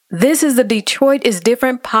This is the Detroit is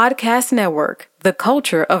Different podcast network, the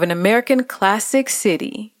culture of an American classic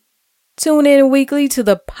city. Tune in weekly to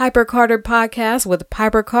the Piper Carter podcast with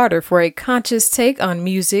Piper Carter for a conscious take on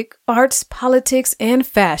music, arts, politics, and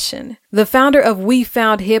fashion. The founder of We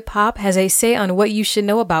Found Hip Hop has a say on what you should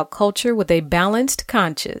know about culture with a balanced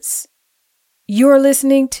conscience. You're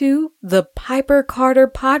listening to the Piper Carter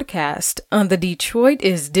podcast on the Detroit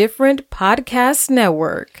is Different podcast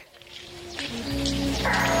network.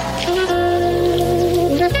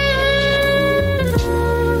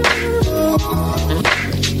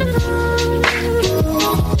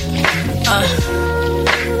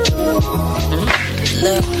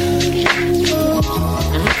 Look,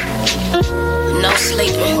 no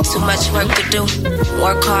sleeping, too much work to do.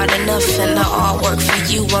 Work hard enough and I all work for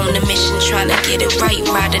you. On the mission, trying to get it right,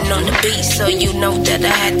 riding on the beat, so you know that I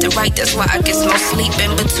had to write. That's why I get no sleep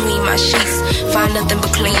in between my sheets. Find nothing but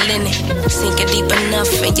clean linen, sinking deep enough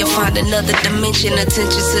and you'll find another dimension. Attention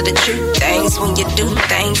to the truth things when you do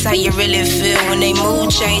things, how you really feel when they mood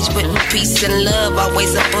change. But peace and love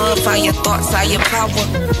always above, all your thoughts, all your power.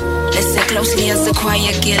 Listen closely as the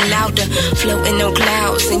choir get louder, floating on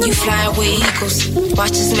clouds and you flying with eagles.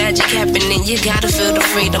 Watch this magic happen and you gotta feel the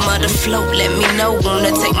freedom of the float. Let me know,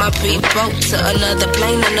 wanna take my boat to another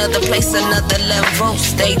plane, another place, another level.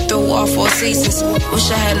 Stay through all 4 seasons, wish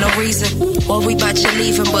I had no reason. Worry about you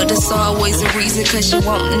leaving, but it's always a reason. Cause you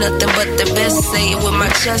want nothing but the best. Say it with my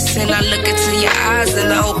chest and I look into your eyes and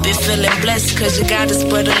I hope you're feeling blessed. Cause you gotta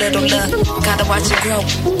spread a little love, gotta watch it grow.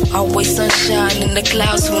 Always sunshine in the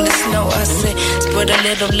clouds when it's snow. I said, spread a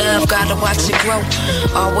little love, gotta watch it grow.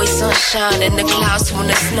 Always sunshine in the clouds when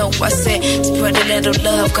it's snow. I said, spread a little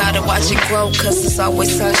love, gotta watch it grow. Cause it's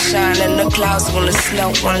always sunshine in the clouds when it's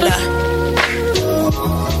snow. One love.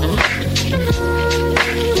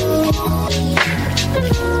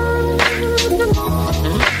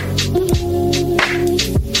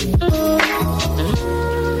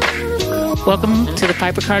 Welcome to the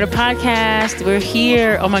Piper Carter podcast. We're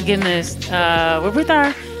here. Oh my goodness. We're with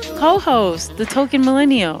our co-host, the Token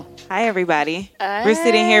Millennial. Hi, everybody. We're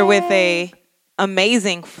sitting here with a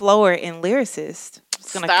amazing flower and lyricist.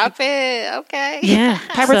 Stop it. Okay. Yeah.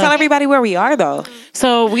 Piper, tell everybody where we are, though.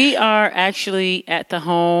 So we are actually at the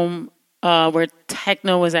home where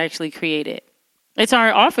techno was actually created. It's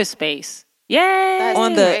our office space. Yay!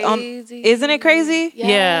 Isn't it crazy?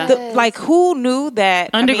 Yes. Yeah. Who knew that?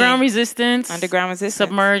 Underground Resistance.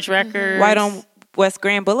 Submerged Records. Right on West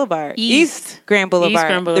Grand Boulevard. East Grand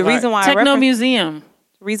Boulevard. The reason why Techno Museum.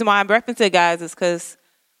 The reason why I'm referencing it, guys, is because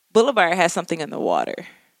Boulevard has something in the water.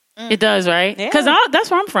 It does, right? Yeah. Because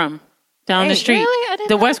that's where I'm from. Down the street. Really? I didn't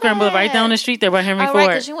the know West Grand Boulevard, right down the street there by Henry Ford. Right,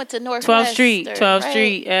 because you went to Northwest. 12th Street. 12th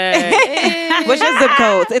Street. What's your zip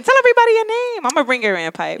code? And tell everybody your name. I'm going to bring her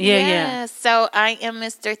in, Pipe. Yeah. So I am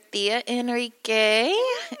Mr. Thea Enrique,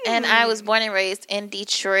 and I was born and raised in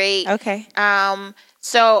Detroit. Okay.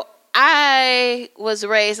 So I was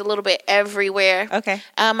raised a little bit everywhere. Okay.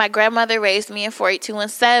 My grandmother raised me in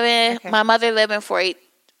 48217. Okay. My mother lived in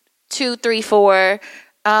 48234.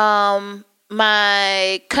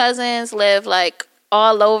 My cousins live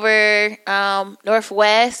all over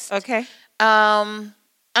Northwest. Okay. I'm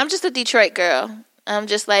just a Detroit girl. I'm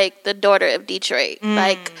just the daughter of Detroit.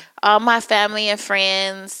 All my family and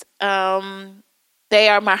friends, they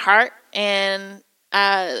are my heart, and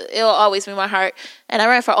it'll always be my heart. And I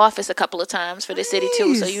ran for office a couple of times for the city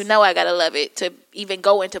too, so I gotta love it to even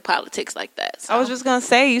go into politics like that. So. I was just gonna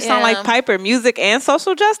say, you sound like Piper, music and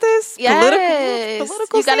social justice. Yes,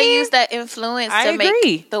 political. You gotta use that influence to agree.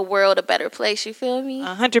 make the world a better place. You feel me?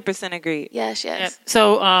 100% agree. Yes. Yep.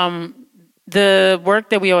 So, the work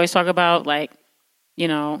that we always talk about,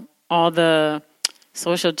 all the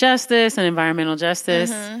social justice and environmental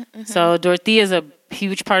justice. So Dorothea is a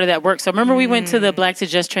huge part of that work. So remember we went to the Black to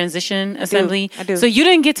Just Transition Assembly? I do. So you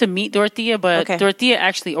didn't get to meet Dorothea, but okay. Dorothea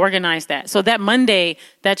actually organized that. So that Monday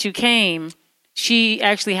that you came, she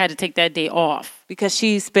actually had to take that day off. Because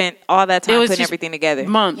she spent all that time putting everything together.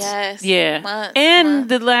 Months. Yes. Yeah. Months. And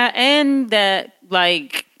that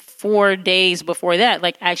 4 days before that,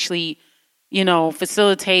 actually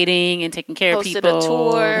facilitating and taking care of people. Hosted a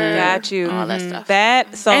tour. Got you. All that stuff.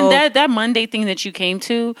 That Monday thing that you came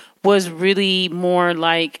to was really more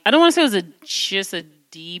I don't want to say it was just a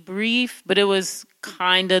debrief, but it was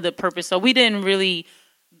kind of the purpose. So we didn't really,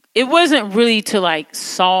 it wasn't really to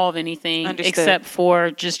solve anything. Understood. Except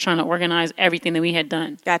for just trying to organize everything that we had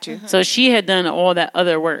done. Got you. So she had done all that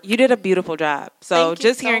other work. You did a beautiful job. So Thank you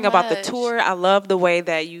just so hearing about the much. tour, I love the way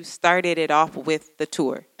that you started it off with the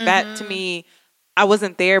tour. That to me, I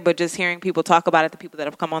wasn't there, but just hearing people talk about it, the people that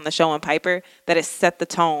have come on the show and Piper, that it set the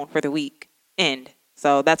tone for the weekend.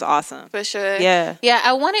 So that's awesome. For sure. Yeah. Yeah,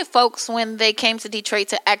 I wanted folks when they came to Detroit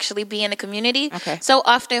to actually be in the community. Okay. So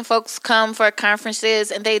often folks come for conferences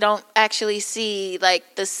and they don't actually see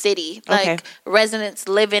like the city, like Okay. residents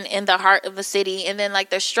living in the heart of the city, and then like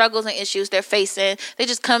their struggles and issues they're facing. They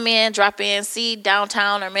just come in, drop in, see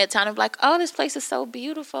downtown or midtown and be like, oh, this place is so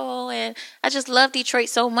beautiful and I just love Detroit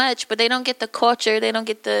so much, but they don't get the culture, they don't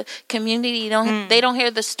get the community, they don't hear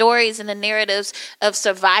the stories and the narratives of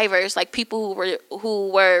survivors, like people who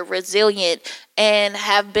were resilient and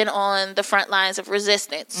have been on the front lines of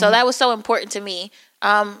resistance. So that was so important to me,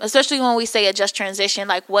 especially when we say a just transition,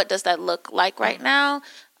 like what does that look like right now?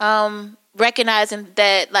 Recognizing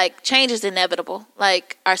that like change is inevitable.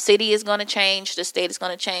 Like our city is going to change, the state is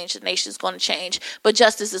going to change, the nation is going to change, but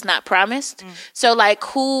justice is not promised. So like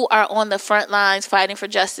who are on the front lines fighting for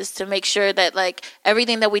justice to make sure that like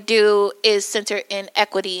everything that we do is centered in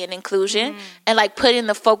equity and inclusion, and like putting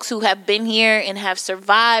the folks who have been here and have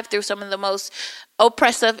survived through some of the most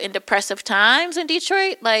oppressive and depressive times in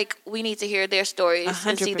Detroit, like we need to hear their stories 100%.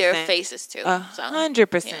 and see their faces too.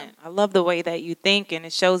 100%. yeah. I love the way that you think, and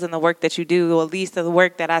it shows in the work that you do, or at least the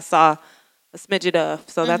work that I saw a smidget of.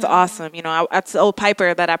 So that's awesome. You know, I told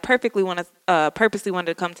Piper that I purposely wanted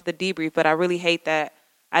to come to the debrief, but I really hate that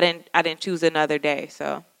I didn't choose another day.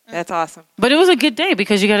 So that's awesome. But it was a good day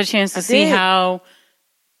because you got a chance to see did. how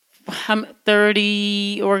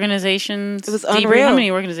 30 organizations. It was debrief. unreal. How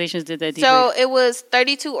many organizations did that debrief? So it was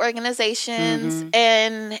 32 organizations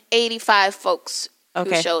and 85 folks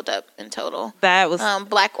who showed up in total. That was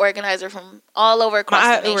Black organizer from all over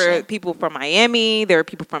across the there nation. were people from Miami. There were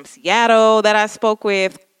people from Seattle that I spoke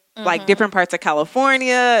with, like different parts of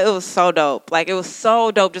California. It was so dope. Like it was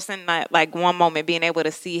so dope just in that like one moment being able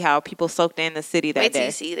to see how people soaked in the city that Wait till day.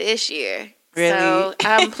 you see this year. Really? So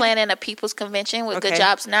I'm planning a people's convention with Good Okay.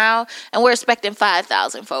 Jobs Now, and we're expecting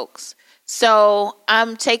 5,000 folks. So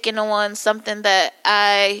I'm taking on something that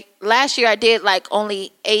last year I did like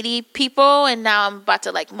only 80 people, and now I'm about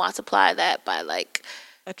to like multiply that by like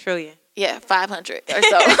 1 trillion. 500 or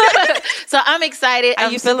so. So I'm excited. How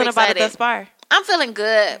I'm you super feeling about it excited. thus far? I'm feeling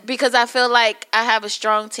good because I feel like I have a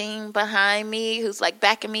strong team behind me who's like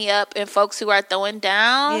backing me up, and folks who are throwing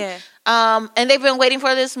down. Yeah. And they've been waiting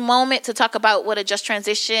for this moment to talk about what a just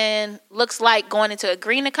transition looks like going into a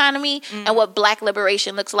green economy and what Black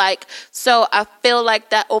liberation looks like. So I feel like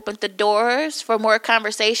that opened the doors for more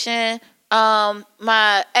conversation.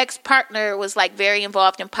 My ex-partner was like very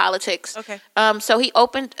involved in politics. Okay. So he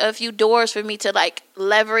opened a few doors for me to like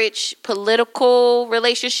leverage political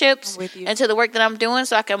relationships I'm with you. into the work that I'm doing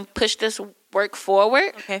so I can push this work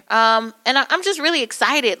forward. Okay. And I'm just really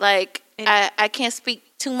excited. Like I can't speak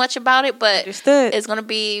too much about it, but Understood. it's going to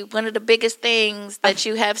be one of the biggest things that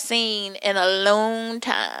you have seen in a long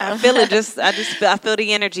time. I feel it. I feel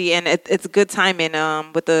the energy, and it's good timing.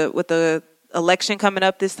 With the election coming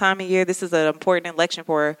up this time of year, this is an important election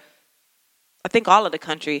for, I think, all of the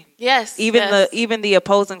country. Yes. Even the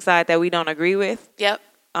opposing side that we don't agree with. Yep.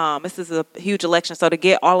 This is a huge election, so to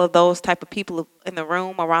get all of those type of people in the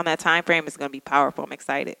room around that time frame is going to be powerful. I'm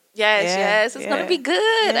excited. Yes. It's going to be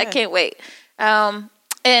good. I can't wait.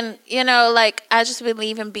 And, you know, like, I just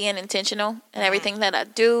believe in being intentional in everything that I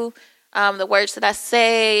do, the words that I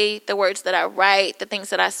say, the words that I write, the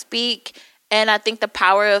things that I speak. And I think the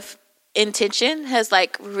power of intention has,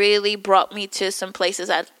 like, really brought me to some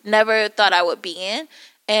places I never thought I would be in.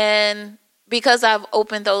 And because I've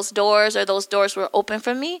opened those doors, or those doors were open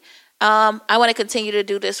for me, I want to continue to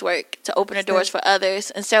do this work to open the doors for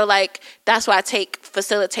others. And so, like, that's why I take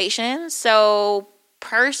facilitation so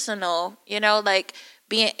personal, you know, like,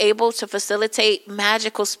 being able to facilitate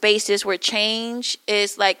magical spaces where change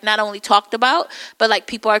is like not only talked about, but like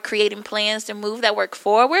people are creating plans to move that work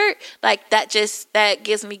forward. Like that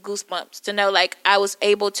gives me goosebumps to know like I was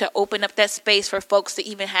able to open up that space for folks to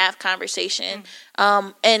even have conversation,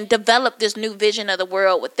 and develop this new vision of the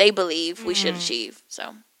world, what they believe we should achieve.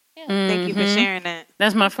 So Thank you for sharing that.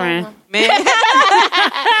 That's my friend. Man.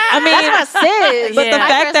 I mean, that's my sis. but the My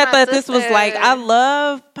fact girl's my that this was sister. like, I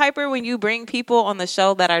love, Piper, when you bring people on the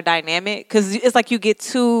show that are dynamic, because it's like you get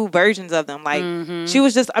two versions of them. Like she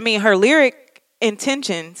was just, I mean, her lyric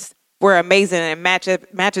intentions were amazing and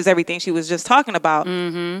matches everything she was just talking about.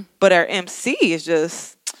 But her MC is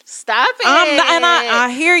just, Stop it.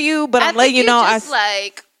 I hear you, but I'm letting you know, just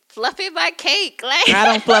like fluffing my cake. Like I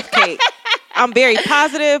don't fluff cake. I'm very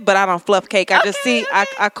positive, but I don't fluff cake. I just see,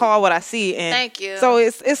 I call what I see. And Thank you. So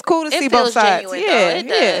it's cool to see it both feels sides. genuine, Yeah, though. It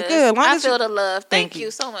yeah, does. good. As long I as feel you- the love. Thank Thank you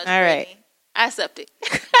you. so much. All right. Brittany. I accept it.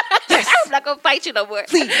 I'm not gonna fight you no more.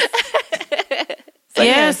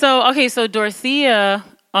 So Dorothea,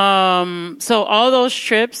 so all those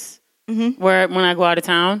trips where when I go out of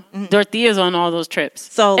town, Dorothea's on all those trips.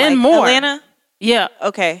 So and like more. Atlanta. Yeah.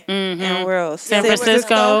 Okay. And where else? San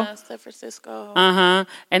Francisco. San Francisco.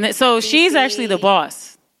 And then, so she's DC. actually the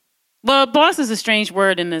boss. Well, boss is a strange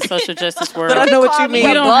word in the social justice world. But I know what you mean.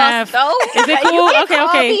 We don't have. Though. Is it cool? You can Okay, call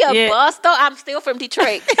okay. me a Yeah. boss though. I'm still from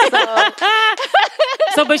Detroit.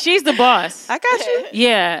 So, but she's the boss. I got you.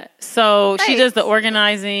 Yeah. So she Nice. does the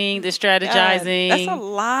organizing, the strategizing. That's a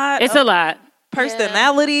lot. It's of a lot.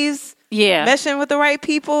 personalities. Yeah. Meshing with the right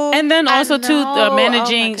people. And then also too, know. Oh, my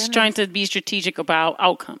managing, goodness. trying to be strategic about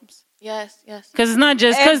outcomes. yes. Because it's not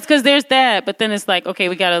just because there's that, but then it's like, okay,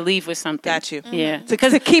 we got to leave with something. Got you. Yeah.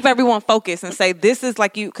 to keep everyone focused and say this is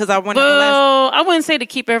like you, because I want to. Well, I wouldn't say to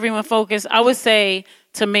keep everyone focused. I would say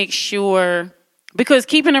to make sure, because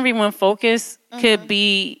keeping everyone focused it'd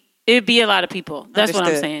be a lot of people. That's what I'm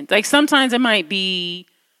Understood. saying. Like sometimes it might be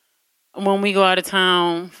when we go out of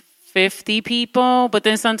town, 50 people, but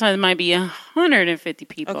then sometimes it might be 150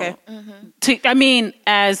 people. Okay.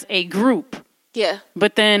 As a group. Yeah.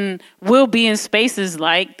 But then we'll be in spaces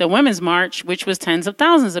like the Women's March, which was tens of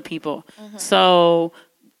thousands of people. So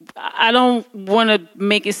I don't want to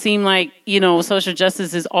make it seem like, social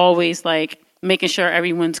justice is always like making sure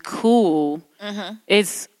everyone's cool.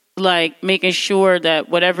 It's like making sure that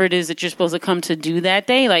whatever it is that you're supposed to come to do that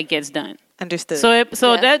day, like gets done. Understood.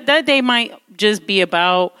 So Yeah. that day might just be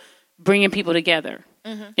about bringing people together.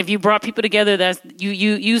 If you brought people together, that's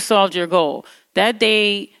you solved your goal. That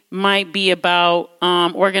day might be about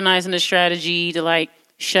organizing a strategy to like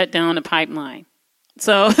shut down the pipeline.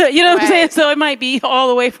 So you know what I'm saying? So it might be all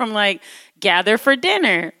the way from like gather for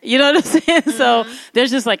dinner. You know what I'm saying? So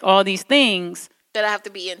there's just like all these things. That I have to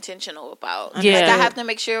be intentional about. Yeah. Like I have to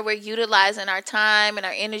make sure we're utilizing our time and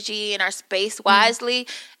our energy and our space wisely.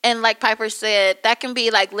 And like Piper said, that can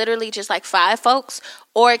be like literally just like 5 folks,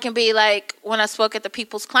 or it can be like when I spoke at the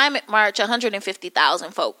People's Climate March,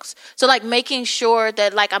 150,000 folks. So like making sure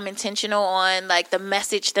that like I'm intentional on like the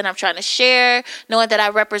message that I'm trying to share, knowing that I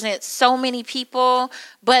represent so many people,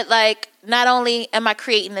 but like not only am I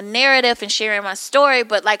creating the narrative and sharing my story,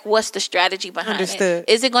 but like what's the strategy behind Understood. it?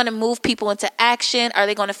 Is it going to move people into action? Are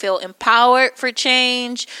they going to feel empowered for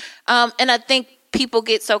change? And I think people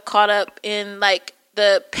get so caught up in like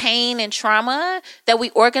the pain and trauma that we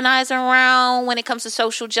organize around when it comes to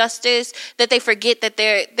social justice that they forget that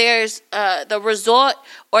there's the result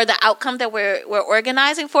or the outcome that we're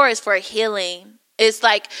organizing for is for healing. It's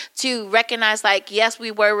like to recognize like, yes,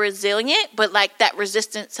 we were resilient, but like that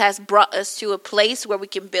resistance has brought us to a place where we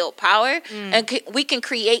can build power and we can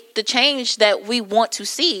create the change that we want to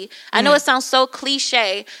see. I know it sounds so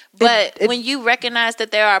cliche, but when you recognize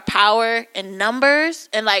that there are power in numbers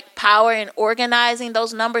and like power in organizing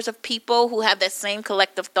those numbers of people who have that same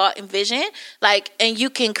collective thought and vision, like, and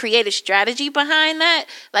you can create a strategy behind that,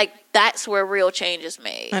 like that's where real change is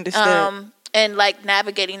made. Understood. And like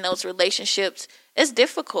navigating those relationships is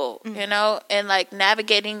difficult, and like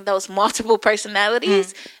navigating those multiple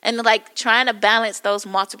personalities and like trying to balance those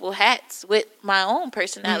multiple hats with my own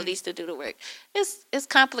personalities to do the work. It's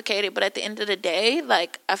complicated, but at the end of the day,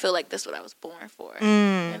 like I feel like that's what I was born for.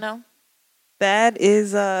 That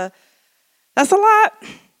is that's a lot.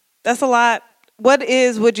 That's a lot. What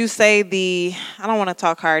would you say I don't want to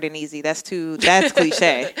talk hard and easy. That's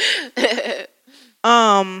cliche.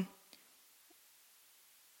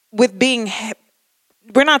 With being,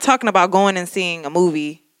 we're not talking about going and seeing a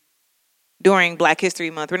movie during Black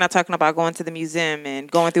History Month. We're not talking about going to the museum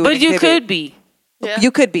and going through. But you could be. Yeah,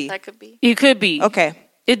 you could be. That could be. You could be. Okay.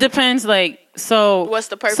 It depends. Like, so What's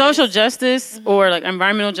the purpose? social justice or like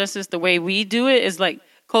environmental justice, the way we do it is like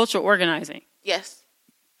cultural organizing. Yes,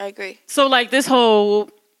 I agree. So like this whole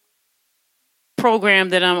program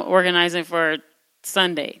that I'm organizing for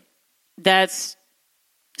Sunday, that's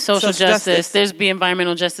social justice. There's be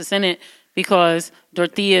environmental justice in it because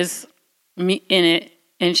Dorothea's in it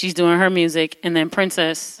and she's doing her music, and then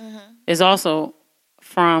Princess is also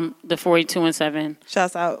from the 48217.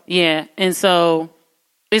 Shouts out. Yeah, and so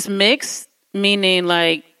it's mixed, meaning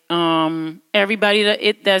like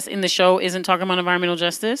everybody that's in the show isn't talking about environmental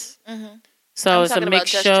justice. So I'm it's a talking about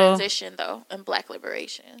mixed just show. transition though, and Black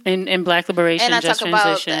liberation. In Black liberation, And I just talk about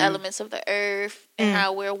transition. the elements of the earth and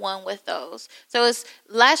how we're one with those. So it's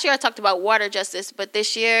last year I talked about water justice, but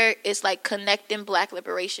this year it's like connecting Black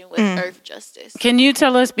liberation with earth justice. Can you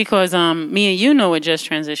tell us, because me and you know what just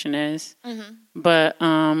transition is, but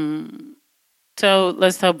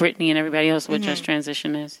let's tell Brittany and everybody else what just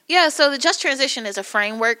transition is. Yeah, so the just transition is a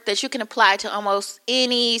framework that you can apply to almost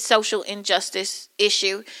any social injustice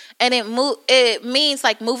issue, and it means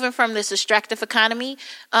like moving from this extractive economy,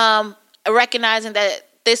 recognizing that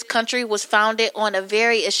this country was founded on a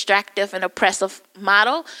very extractive and oppressive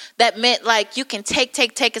model that meant like you can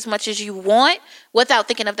take as much as you want without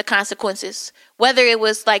thinking of the consequences. Whether it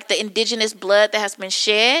was like the indigenous blood that has been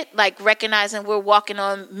shed, like recognizing we're walking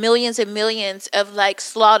on millions and millions of like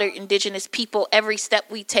slaughtered indigenous people every step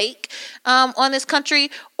we take on this country,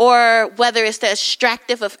 or whether it's the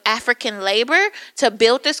extractive of African labor to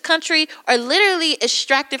build this country, or literally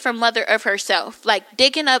extracted from Mother Earth herself, like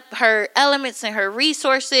digging up her elements and her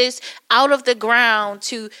resources out of the ground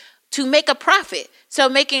to make a profit. So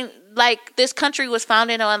making like this country was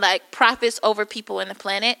founded on like profits over people and the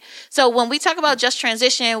planet. So when we talk about just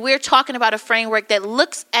transition, we're talking about a framework that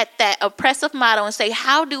looks at that oppressive model and say,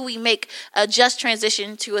 how do we make a just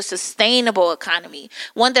transition to a sustainable economy,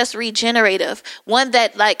 one that's regenerative, one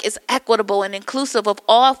that like is equitable and inclusive of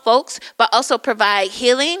all folks, but also provide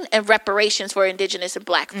healing and reparations for indigenous and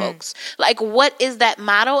Black folks. Like, what is that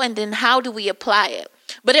model, and then how do we apply it?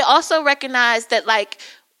 But it also recognized that like,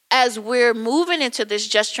 as we're moving into this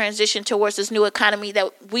just transition towards this new economy,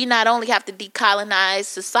 that we not only have to decolonize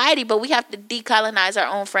society, but we have to decolonize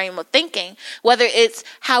our own frame of thinking, whether it's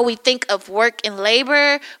how we think of work and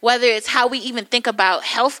labor, whether it's how we even think about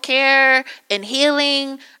healthcare and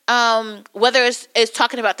healing, whether it's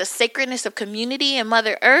talking about the sacredness of community and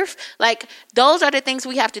Mother Earth. Like, those are the things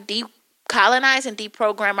we have to decolonize and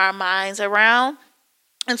deprogram our minds around.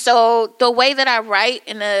 And so the way that I write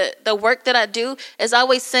and the work that I do is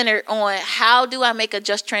always centered on how do I make a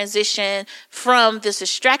just transition from this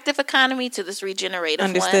extractive economy to this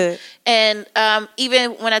regenerative one. And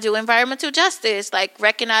even when I do environmental justice, like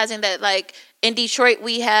recognizing that like in Detroit,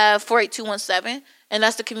 we have 48217. And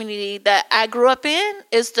that's the community that I grew up in.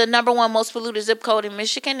 It's the #1 most polluted zip code in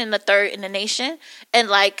Michigan and the 3rd in the nation. And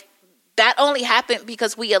like that only happened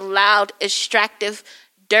because we allowed extractive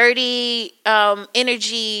dirty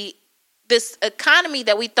energy, this economy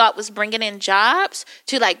that we thought was bringing in jobs,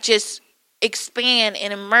 to like just expand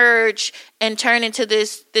and emerge and turn into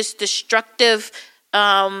this destructive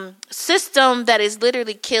system that is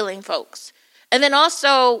literally killing folks. And then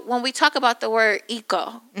also when we talk about the word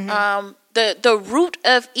eco, the root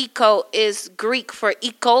of eco is Greek for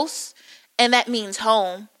ekos, and that means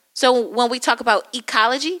home. So when we talk about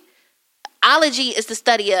ecology, ology is the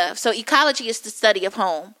study of. So ecology is the study of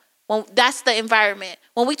home. Well, that's the environment.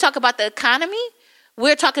 When we talk about the economy,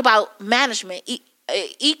 we're talking about management.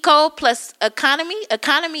 Eco plus economy.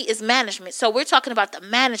 Economy is management. So we're talking about the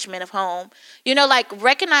management of home. You know, like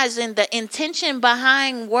recognizing the intention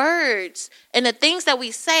behind words and the things that we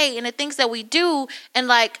say and the things that we do, and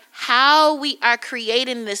like how we are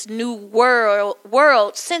creating this new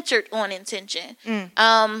world centered on intention.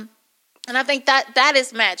 And I think that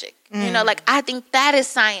is magic. You know, like I think that is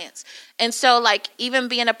science. And so like even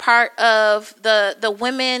being a part of the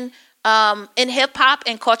women in hip hop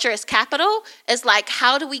and culture as capital is like,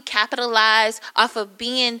 how do we capitalize off of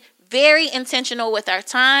being very intentional with our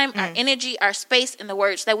time, our energy, our space, and the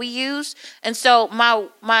words that we use? And so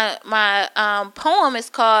my poem is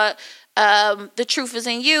called "The Truth Is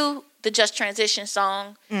in You," the Just Transition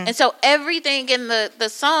song. And so everything in the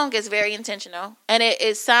song is very intentional. And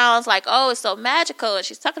it sounds like, oh, it's so magical. And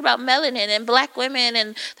she's talking about melanin and Black women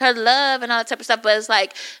and her love and all that type of stuff. But it's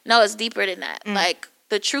like, no, it's deeper than that. Like,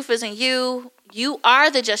 the truth is in you. You are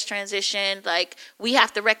the just transition. Like, we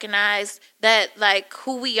have to recognize that, like,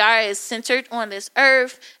 who we are is centered on this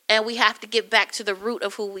earth, and we have to get back to the root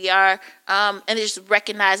of who we are, and just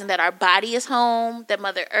recognizing that our body is home, that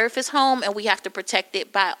Mother Earth is home, and we have to protect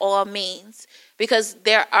it by all means, because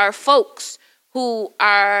there are folks who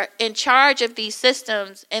are in charge of these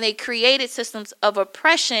systems, and they created systems of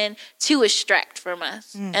oppression to extract from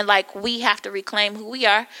us. And like, we have to reclaim who we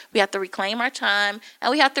are. We have to reclaim our time, and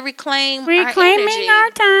we have to reclaiming our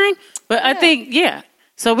time. But I think,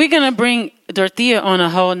 so we're going to bring Dorothea on a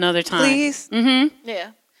whole nother time. Please.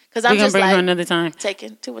 Yeah. Because I'm just bring like her another time.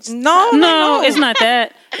 taking too much time. No, it's not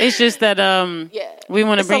that. It's just that we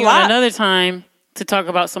want to bring you on another time to talk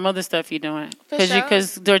about some other stuff you're doing.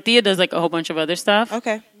 Because Dorothea does like a whole bunch of other stuff.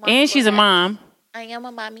 Okay. And she's a mom. I am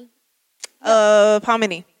a mommy. How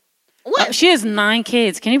many? What? She has 9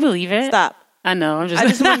 kids. Can you believe it? Stop. I know. I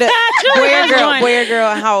just wanted to boy or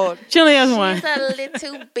girl, how old? She only has one. She's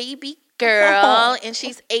a little baby girl, and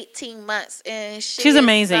she's 18 months, and she's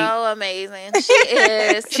amazing. So amazing. She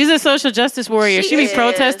is. She's a social justice warrior. She be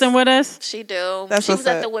protesting with us. She do. She was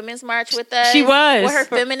at the Women's March with us. She was. With her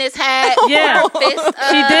feminist hat. Yeah. Fist up.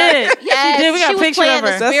 She did. Yes. She did. We got pictures of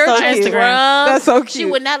her. The spiritual drum. That's so cute. She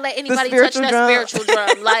would not let anybody touch that spiritual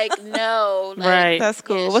drum. Like, no. Like, right. That's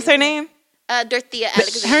cool. Yeah, what's her name? Dorothea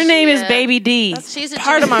Alexandria. Her name is Baby D. She's a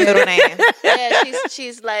part of my middle name. Yeah,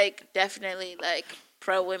 she's like definitely like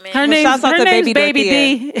pro women. Her name's Baby Baby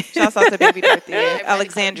Dorothea. Shouts out to Baby Dorothea.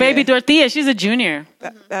 Alexandria. Baby Dorothea. She's a junior.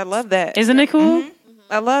 I love that. Isn't it cool?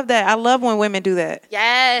 I love that. I love when women do that.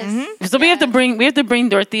 Yes. So we have to bring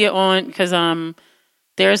Dorothea on because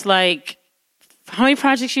there's like how many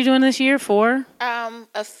projects you doing this year? 4?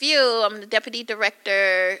 A few. I'm the deputy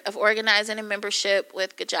director of organizing and membership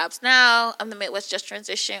with Good Jobs Now. I'm the Midwest Just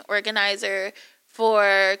Transition organizer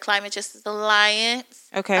for Climate Justice Alliance.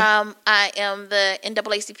 Okay. I am the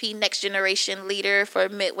NAACP Next Generation leader for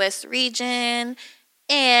Midwest region.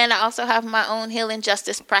 And I also have my own healing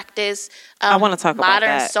justice practice. I want to talk about Modern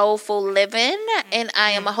that. Soulful Living. And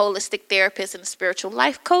I am a holistic therapist and a spiritual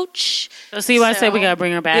life coach. So see why I said we gotta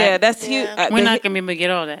bring her back. Yeah, that's huge. We're not gonna be able to get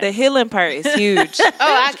all that. The healing part is huge. Oh,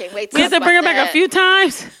 I can't wait to We have to bring her back a few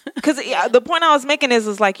times. Because the point I was making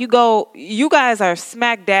is like you guys are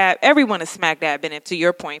smack dab. Everyone is smack dab in it. To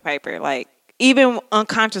your point, Piper, like. Even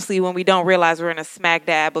unconsciously, when we don't realize we're in a smack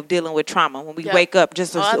dab of dealing with trauma, when we wake up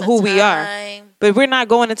just as who we are. But we're not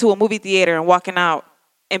going into a movie theater and walking out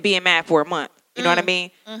and being mad for a month. You know what I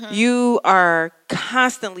mean? Mm-hmm. You are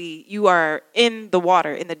in the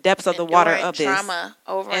water, in the depths of the water of this. Trauma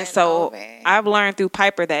over and so over. I've learned through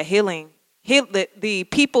Piper that the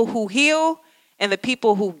people who heal and the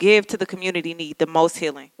people who give to the community need the most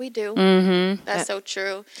healing. We do. Mm-hmm. That's so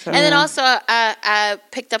true. And then also, I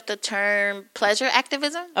picked up the term pleasure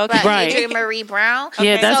activism by Adrienne Marie Brown. Okay.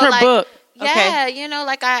 Yeah, that's her book. Yeah,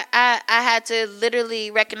 like I had to literally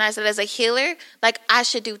recognize it as a healer. Like I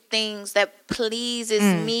should do things that pleases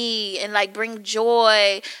me and like bring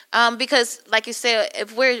joy. Because like you said,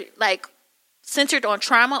 if we're like centered on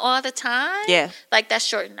trauma all the time, like that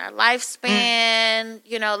shortened our lifespan,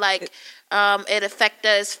 it affects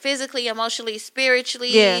us physically, emotionally,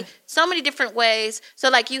 spiritually, so many different ways. So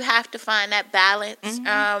like you have to find that balance.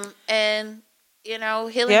 And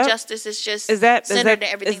healing justice is just centered in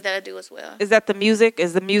everything that I do as well. Is that the music?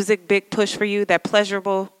 Is the music big push for you? That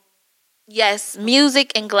pleasurable? Yes,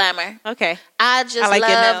 music and glamour. Okay. I just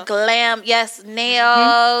love glam. Yes,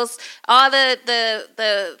 nails, all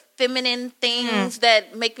the feminine things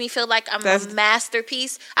that make me feel like I'm a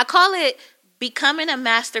masterpiece. I call it becoming a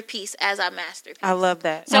masterpiece as a masterpiece. I love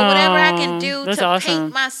that. So whatever I can do to awesome.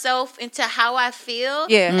 paint myself into how I feel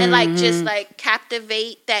and like just like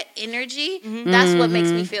captivate that energy, that's what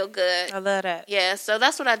makes me feel good. I love that. Yeah, so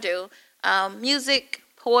that's what I do. Music,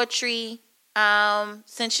 poetry,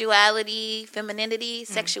 sensuality, femininity,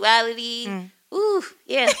 sexuality. Ooh,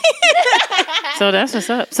 yeah. So that's what's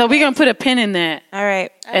up. So we're gonna put a pin in that. All right.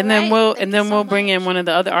 And then we'll bring in one of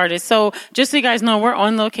the other artists. So just so you guys know, we're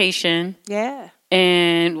on location. Yeah.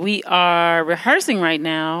 And we are rehearsing right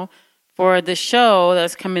now for the show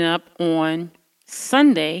that's coming up on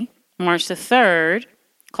Sunday, March the 3rd,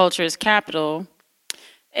 Culture is Capital.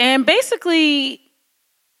 And basically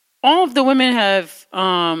all of the women have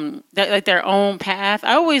their own path.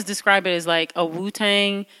 I always describe it as like a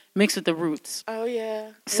Wu-Tang mixed with the Roots. Oh,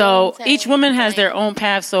 yeah. So Wu-Tang. each woman has their own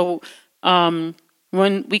path. So when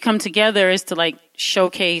we come together is to like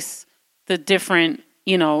showcase the different,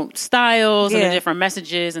 styles and the different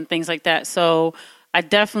messages and things like that. So I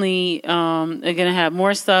definitely am going to have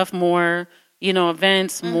more stuff, more,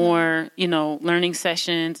 events, more, learning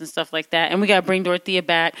sessions and stuff like that. And we got to bring Dorothea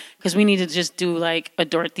back because we need to just do like a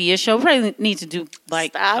Dorothea show. We probably need to do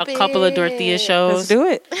like couple of Dorothea shows. Let's do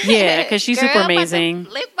it. Yeah, because she's super amazing.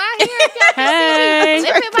 Lip my hair. Hey.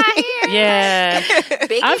 Lipping my hair. Yeah.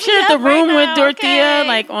 Biggie I've me shared up the room right with now, Dorothea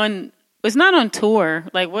okay? It's not on tour.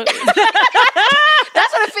 Like what?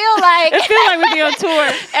 That's what it feels like. It feels like we be on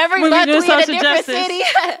tour. Every when month we in a social different justice. city.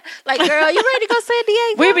 Like, girl, you ready to go San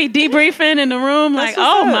Diego? We be debriefing in the room like,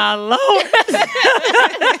 oh my Lord.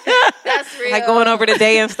 That's real. Like going over the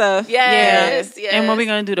day and stuff. Yes. And what we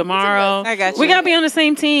going to do tomorrow. I got you. We got to be on the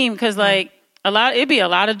same team because like it'd be a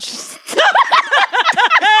lot of...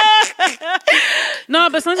 No,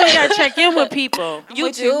 but sometimes you got to check in with people.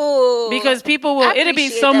 You do. Because people will... It'll be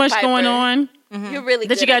so much going on. You're really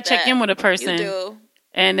that good you got at to check in with a person. You do.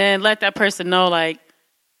 And then let that person know, like,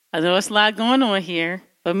 I know it's a lot going on here,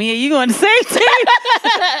 but me and you on the same team.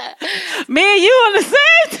 Me and you on the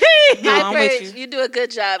same team. I'm with you. You do a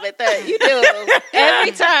good job at that. You do.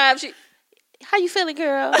 Every time. How you feeling,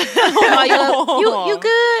 girl? You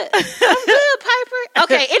good? I'm good, Piper.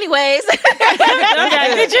 Okay, anyways.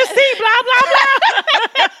 Okay, did you see? Blah, blah, blah.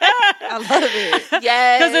 I love it.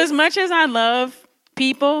 Yes. Because as much as I love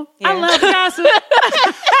people, I love gossip.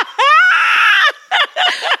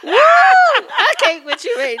 Woo! I can't with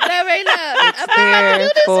you right now. It's there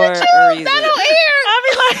for a reason. Not on air.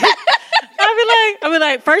 I'll be be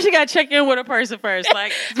like, first you got to check in with a person first.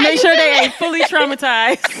 Like, make sure they ain't fully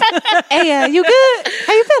traumatized. Hey, you good?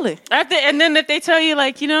 How you feeling? And then if they tell you,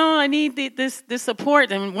 like, I need this support,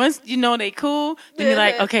 then once you know they cool, then you're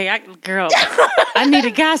like, okay, girl, I need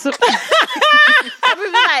to gossip. I would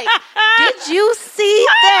be like, did you see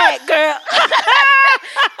that, girl?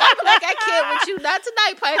 I be like, I can't with you. Not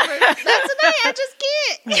tonight, Piper. Not tonight. I just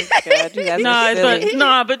can't. God, you guys are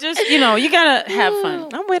silly. But just, you gotta have fun.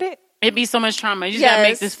 I'm with it. It'd be so much trauma. You just gotta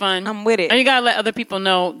make this fun. I'm with it. And you gotta let other people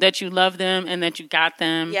know that you love them and that you got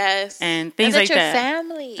them. Yes. And things and like that.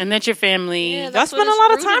 Family. And that your family. Yeah, y'all spend a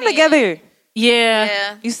lot of time together.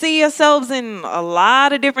 Yeah. You see yourselves in a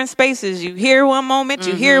lot of different spaces. You hear one moment,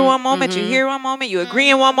 you hear one moment, you hear one moment, you agree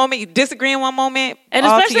in one moment, you disagree in one moment. And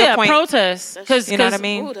especially at protests. Because, you know what I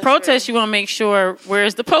mean? Protests, you want to make sure,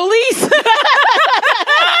 where's the police?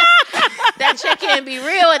 That check-in be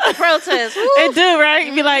real at the protest. Woo. It do, right?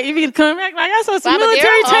 You be like, if you come back, like, I saw some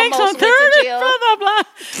military tanks on 3rd, blah, blah, blah.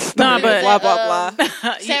 Nah, but blah, blah,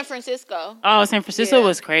 blah. San Francisco. Oh, San Francisco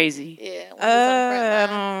was crazy. Yeah. I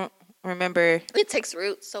don't remember. It takes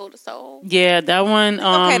roots, soul to soul. Yeah, that one.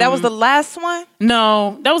 Okay, that was the last one?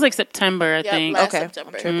 No, that was like September, I think. Last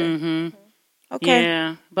September. Okay.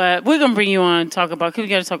 Yeah, but we're gonna bring you on and talk about. Cause we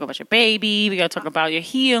got to talk about your baby. We got to talk about your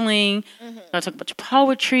healing. We got to talk about your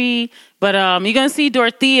poetry. But you're gonna see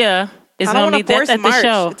Dorothea is only that at the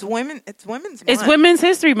show. It's women's month. It's Women's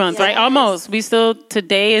History Month, right? Almost. We still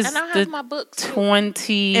today is and I have my books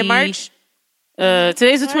 20 in March.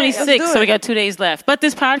 Today's the 26th, so it. we got 2 days left. But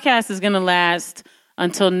this podcast is gonna last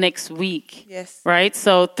until next week. Yes. Right.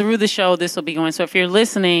 So through the show, this will be going. So if you're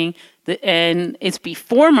listening. And it's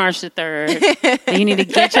before March the 3rd. And you need to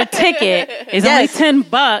get your ticket. It's only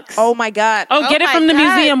 $10. Oh my God. Oh, get it from the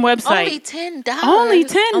museum website. Only $10. Only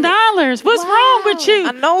 $10. What's wrong with you?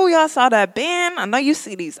 I know y'all saw that band. I know you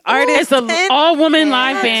see these artists. It's an all-woman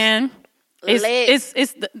live band.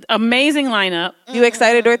 It's the amazing lineup. You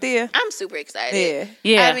excited, Dorothea? I'm super excited.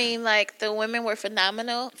 Yeah. I mean, like, the women were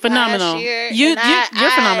phenomenal. Phenomenal. Last year, You're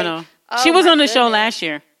phenomenal. She was on the show last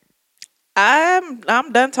year. I'm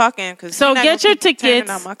done talking. So get your tickets.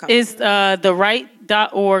 It's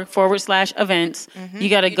theright.org/events. You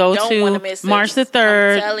got to go to March the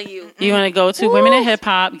 3rd. I'm telling you. You want to go to Women in Hip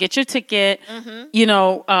Hop. Get your ticket. We're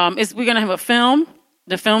gonna have a film.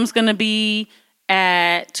 The film's gonna be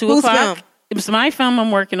at 2:00. Film? It's my film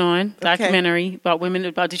I'm working on. Documentary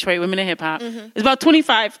about Detroit women in hip hop. It's about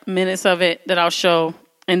 25 minutes of it that I'll show,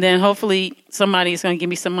 and then hopefully somebody is gonna give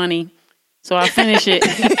me some money, so I'll finish it.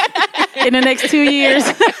 In the next 2 years.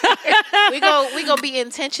 we gonna be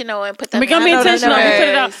intentional and put that. We're gonna be intentional. We put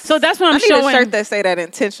it out. So that's what I'm showing. I need a shirt that say that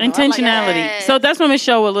intentional. Intentionality. Like so that's when we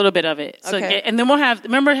show a little bit of it. So and then we'll have.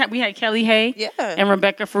 Remember we had Kelly Hay and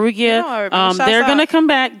Rebecca Ferrugia. They're gonna come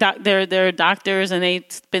back. They're doctors and they've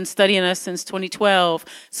been studying us since 2012.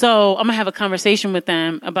 So I'm gonna have a conversation with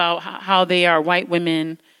them about how they are white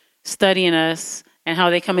women studying us and how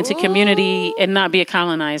they come into community and not be a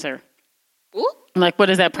colonizer. Ooh. Like, what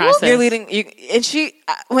is that process? You're leading, and she,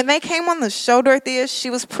 when they came on the show, Dorothea, she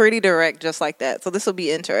was pretty direct, just like that. So this will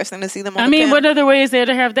be interesting to see them on the panel. what other way is there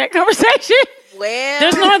to have that conversation? Well,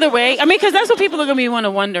 there's no other way. I mean, because that's what people are going to be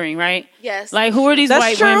wondering, right? Yes. Like, who are these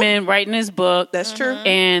white women writing this book? That's true.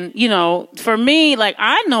 And, for me, like,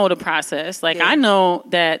 I know the process. Like, I know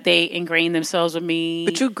that they ingrained themselves with me.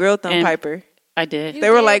 But you grilled them, Piper. I did. They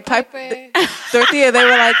were like, Dorothea, they were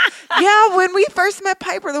like, yeah, when we first met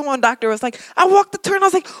Piper, the one doctor was like, I walked the tour and I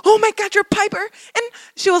was like, oh my God, you're Piper. And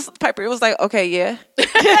Piper was like, okay, yeah. And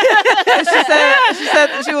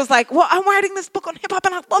she was like, well, I'm writing this book on hip hop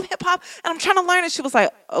and I love hip hop and I'm trying to learn it. She was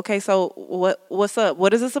like, okay, so what's up?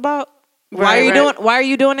 What is this about? Why are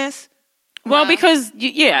you doing this? Well, because,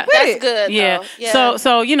 that's good. Yeah. Yeah.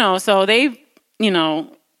 So they've,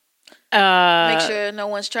 make sure no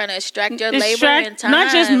one's trying to extract your labor and time.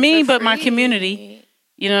 Not just me, but my community.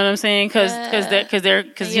 You know what I'm saying? Because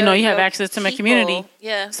you have access to my community.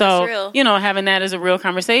 Yeah. So real. Having that is a real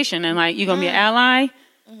conversation, and like, you gonna be an ally.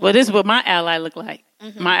 Well, this is what my ally look like.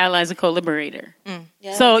 My ally is a co-liberator.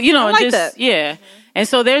 Yes. So I like that. And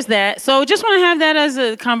so there's that. So just want to have that as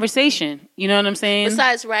a conversation. You know what I'm saying?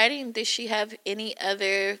 Besides writing, did she have any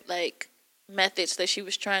other methods that she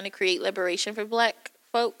was trying to create liberation for Black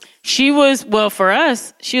folks? She was, for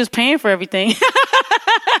us, she was paying for everything.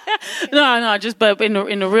 But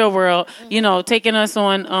in the real world, taking us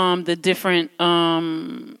on the different,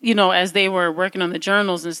 as they were working on the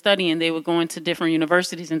journals and studying, they would go into different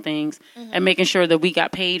universities and things, and making sure that we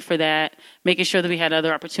got paid for that, making sure that we had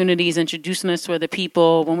other opportunities, introducing us to other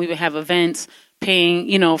people when we would have events,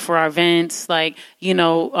 paying, for our events, like,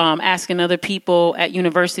 asking other people at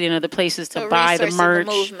university and other places to buy the merch.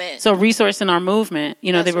 So resourcing our movement,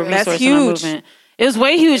 they were resourcing our movement. It was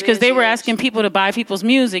way huge because they were asking people to buy people's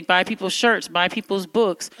music, buy people's shirts, buy people's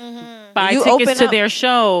books, buy tickets to their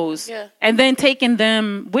shows, and then taking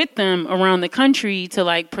them with them around the country to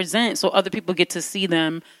like present so other people get to see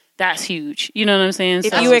them. That's huge. You know what I'm saying?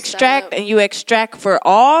 If you extract and you extract for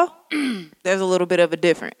all, there's a little bit of a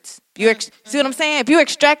difference. See what I'm saying? If you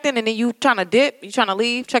extracting and then you trying to dip, you trying to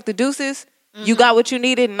leave, check the deuces, you got what you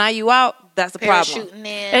needed and now you out, that's a problem.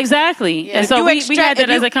 Exactly. Yeah. And so we had that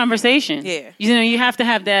as a conversation. Yeah. You have to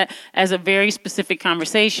have that as a very specific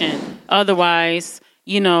conversation. Otherwise,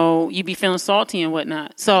 you'd be feeling salty and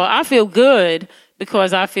whatnot. So I feel good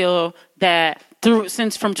because I feel that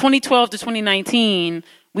since from 2012 to 2019,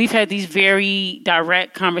 we've had these very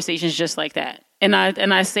direct conversations just like that. And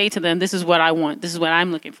I say to them, this is what I want. This is what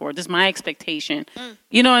I'm looking for. This is my expectation.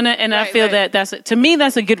 And I feel that to me,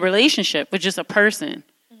 that's a good relationship with just a person.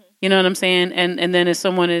 You know what I'm saying? And then if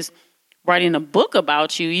someone is writing a book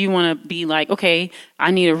about you, you want to be like, okay,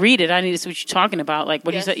 I need to read it. I need to see what you're talking about. Like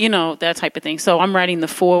what you said, that type of thing. So I'm writing the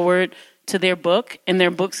foreword to their book, and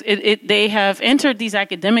their books, they have entered these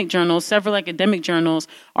academic journals. Several academic journals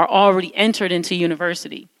are already entered into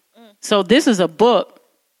university. So this is a book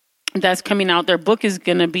that's coming out. Their book is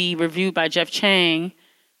going to be reviewed by Jeff Chang,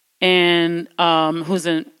 and who's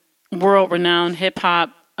a world-renowned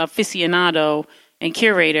hip-hop aficionado and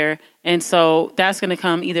curator. And so that's going to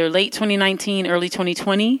come either late 2019, early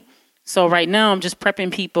 2020. So right now I'm just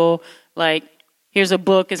prepping people like, here's a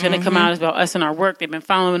book. It's going to come out. It's about us and our work. They've been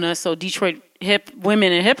following us. So Detroit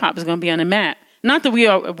women in hip-hop is going to be on the map. Not that we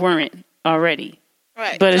weren't already.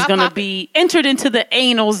 Right. But it's going to be entered into the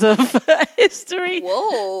annals of history.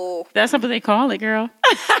 Whoa. That's something they call it, girl.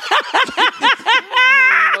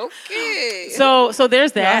 Okay. So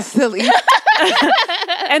there's that. That's silly.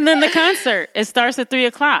 And then the concert, it starts at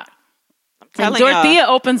 3:00. And telling Dorothea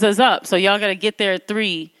opens us up. So y'all got to get there at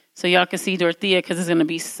 3 so y'all can see Dorothea because it's going to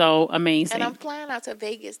be so amazing. And I'm flying out to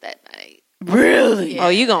Vegas that night. Really? Yeah. Oh,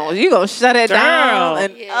 you gonna shut it down?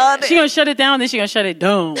 And she gonna shut it down, then she gonna shut it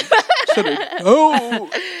down. Shut it down.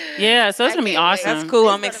 Yeah, so it's gonna be awesome. That's cool.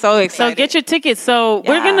 I'm so excited. So get your tickets. So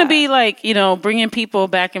we're gonna be like, bringing people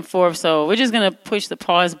back and forth. So we're just gonna push the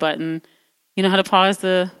pause button. You know how to pause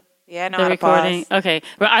the I know the how recording? to pause. Okay,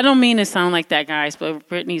 well, I don't mean to sound like that, guys, but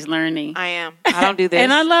Brittany's learning. I am. I don't do this,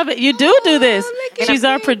 and I love it. You do this. She's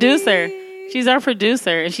our producer. She's our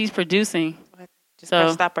producer, and she's producing. Just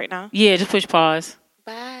press stop right now. Yeah, just push pause.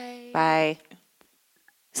 Bye.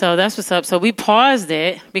 So that's what's up. So we paused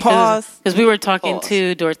it because we were talking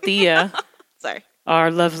to Dorothea, sorry,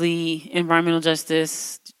 our lovely environmental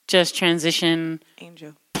justice, just transition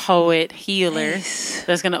angel, poet, healer. Nice.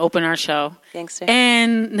 That's going to open our show. Thanks, sir.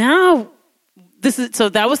 And now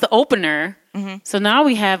that was the opener. Mm-hmm. So now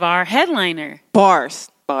we have our headliner. Bars.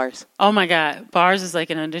 Oh my God, bars is like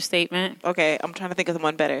an understatement. Okay, I'm trying to think of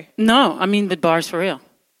one better. No, I mean, but bars for real.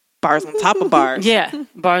 Bars on top of bars. Yeah,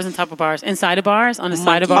 bars on top of bars. Inside of bars, on the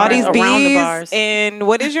side of bars, Monkey around the bars. And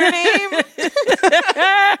what is your name?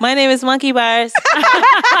 My name is Monkey Bars.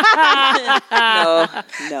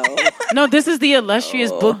 No, this is the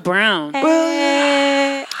illustrious Book Brown.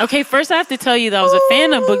 Hey. Okay, first I have to tell you that I was a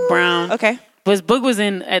fan of Book Brown. Okay. Book was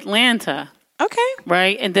in Atlanta. Okay.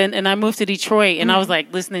 Right? And I moved to Detroit and I was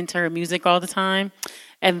like listening to her music all the time.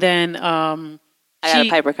 And then I got a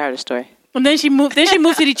Piper Carter story. And then she moved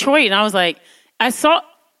to Detroit and I was like, I saw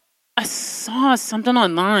something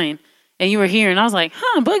online and you were here and I was like,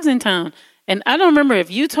 Book's in town. And I don't remember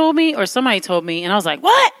if you told me or somebody told me and I was like,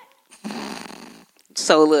 what?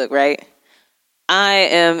 So look, right? I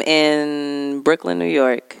am in Brooklyn, New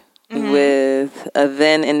York with a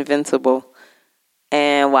then Invincible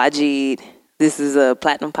and Wajid. This is a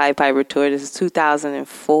Platinum Piper tour. This is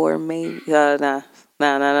 2004, maybe. No.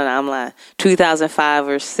 I'm lying. 2005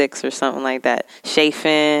 or 6 or something like that.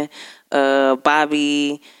 Chafin,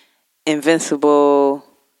 Bobby, Invincible,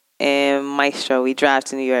 and Maestro. We drive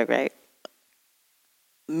to New York, right?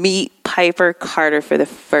 Meet Piper Carter for the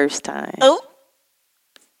first time. Oh.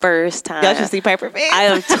 First time. Y'all should see Piper face. I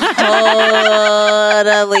am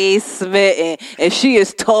totally smitten. And she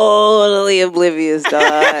is totally oblivious,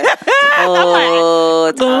 dog.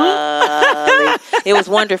 Totally. It was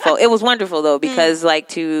wonderful. It was wonderful, though, because, I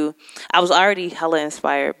was already hella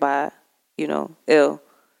inspired by, Ill.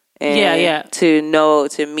 And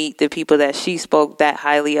to meet the people that she spoke that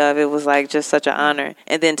highly of, it was just such an honor.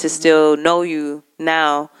 And then to still know you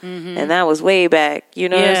now, and that was way back. You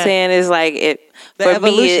know what I'm saying? It's for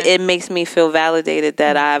me, it makes me feel validated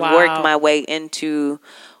that I've worked my way into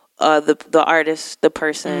the artist, the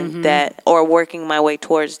person that, or working my way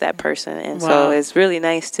towards that person. And so it's really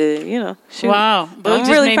nice to, shoot. Wow. I'm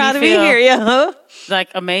really proud to be here. Yeah. Like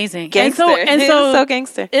amazing. Gangster. And so so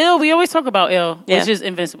gangster. Ill, we always talk about Ill, which is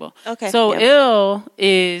Invincible. Okay. So Ill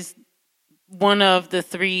is one of the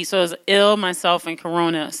three. So it's Ill, myself, and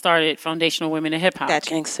Corona started Foundational Women in Hip Hop. Gotcha.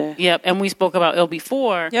 Gangster. Yep. And we spoke about Ill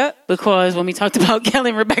before. Yep. Because when we talked about Kelly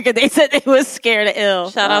and Rebecca, they said they was scared of Ill.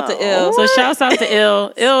 Shout out to Ill. So shouts out to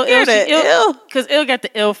Ill. Ill, because Ill got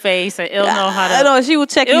the ill face, and Ill know how to. I know she will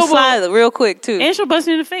check you slide real quick too, and she'll bust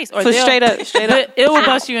you in the face, or straight up. Ill will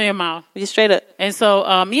bust you in your mouth. You straight up. And so,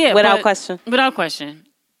 without question.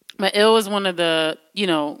 But Ill was one of the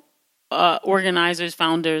organizers,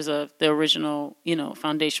 founders of the original,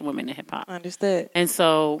 Foundation Women in Hip Hop. Understood. And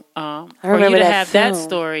so, for remember you to that have film. that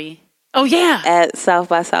story. Oh yeah, at South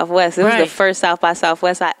by Southwest. It was the first South by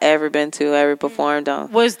Southwest I ever been to, ever performed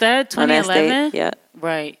on. Was that 2011? Yeah.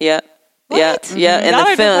 Right. Yep. What? Yeah. And Y'all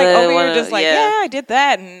the are film, just over here just I did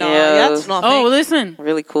that. No, that's nothing. Oh, listen.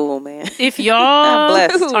 Really cool, man. If y'all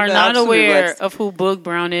blessed. are not Absolutely aware blessed. of who Boog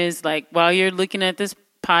Brown is, like while you're looking at this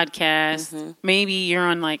podcast, maybe you're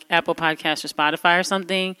on like Apple Podcasts or Spotify or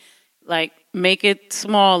something, like make it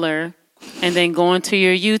smaller and then go into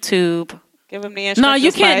your YouTube. Give them the instructions.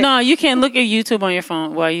 You can't look at YouTube on your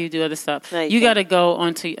phone while you do other stuff. No, you got to go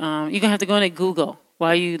onto, you're going to have to go into Google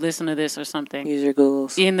while you listen to this or something. Use your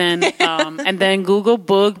Googles. And then Google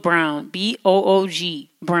Boog Brown, Boog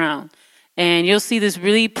Brown. And you'll see this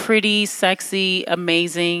really pretty, sexy,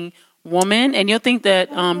 amazing woman. And you'll think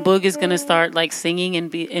that Boog is going to start like singing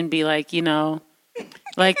and be like,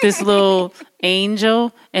 like this little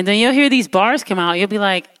angel. And then you'll hear these bars come out. You'll be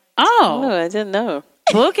like, Oh, I didn't know.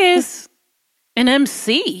 Boog is an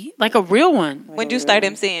MC, like a real one. When did you start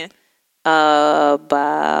MCing?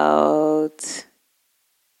 About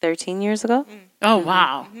 13 years ago. Oh,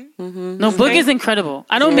 wow. No, Boog is incredible.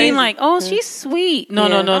 I don't mean like, oh, she's sweet.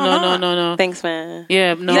 No. Thanks, man.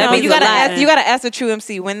 Yeah, no. You gotta ask a true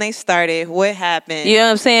MC when they started, what happened. You know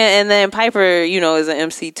what I'm saying? And then Piper, is an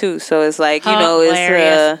MC too. So it's like,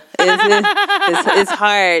 Hilarious. it's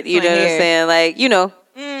hard. You know what I'm saying? Like,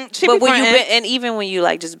 but when you've been, and even when you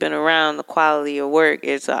like just been around the quality of work,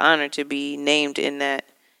 it's an honor to be named in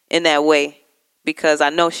that way because I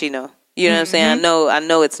know she know. You know what I'm saying? I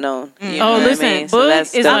know it's known. You know what listen, I mean? Boog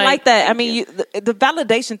that's is dope. I like that. I mean, the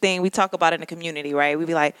validation thing we talk about in the community, right? We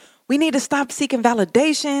be like, we need to stop seeking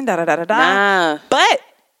validation, Nah. But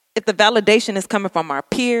if the validation is coming from our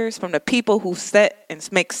peers, from the people who set and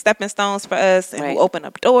make stepping stones for us and who open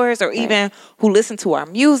up doors or even who listen to our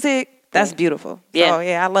music, that's beautiful. Yeah. So,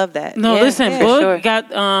 I love that. No, listen, Boog sure. got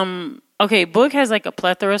Boog has like a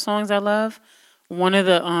plethora of songs I love. One of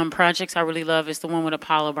the projects I really love is the one with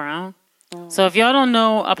Apollo Brown. So if y'all don't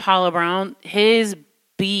know Apollo Brown, his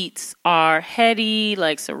beats are heady,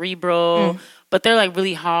 like cerebral, but they're like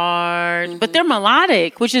really hard, but they're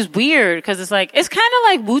melodic, which is weird because it's kind of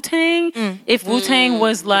like Wu-Tang if Wu-Tang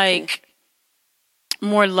was like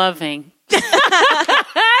more loving.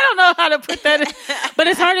 I don't know how to put that in, but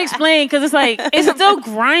it's hard to explain because it's like it's still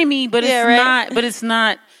grimy, but it's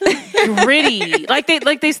not gritty. Like they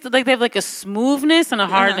have like a smoothness and a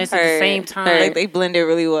hardness at the same time. Like they blend it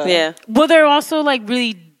really well. Yeah. Well, they're also like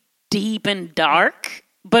really deep and dark,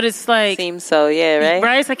 but it's like Seems so, yeah, right?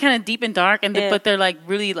 Right, it's like kind of deep and dark, but they're like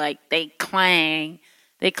really like they clang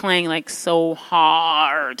like so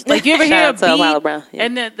hard. Like you ever hear a beat Brown,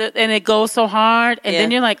 and and it goes so hard, and then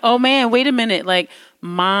you're like, oh man, wait a minute, like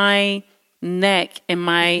my neck and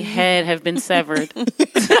my head have been severed.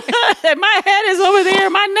 My head is over there,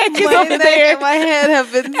 my neck is over there. My head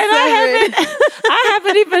have been And I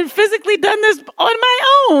haven't even physically done this on my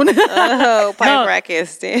own. Oh, Piper, I can't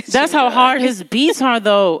stand That's how hard his beats are,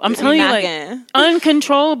 though. I'm telling you, like,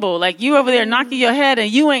 uncontrollable. Like, you over there knocking your head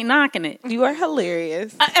and you ain't knocking it. You are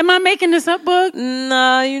hilarious. Am I making this up, Boog?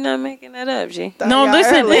 No, you're not making that up, G. No,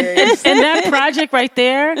 listen. In that project right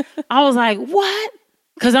there, I was like, what?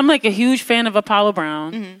 Because I'm like a huge fan of Apollo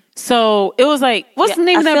Brown. So it was like, what's the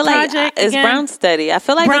name of that project? It's again? Brown Study. I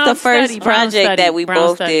feel like Brown it's the first Study, Brown project Study, that we Brown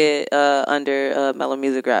both Study. did under Mellow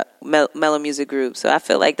Music Group. So I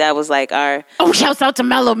feel like that was like our Shouts out to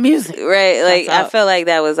Mellow Music. right. Like I feel like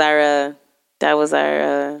that was our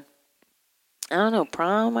I don't know,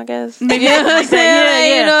 prom, I guess. Maybe You know what I'm saying?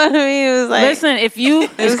 yeah. You know what I mean? It was like Listen, it's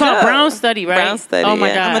called dope. Brown Study, right? Brown Study. Oh my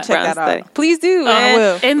yeah. God. I'm gonna check Brown that Study. out. Please do, man. I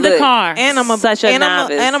will. In the car. And I'm Such a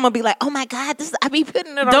novice. I'm gonna be like, oh my God, I be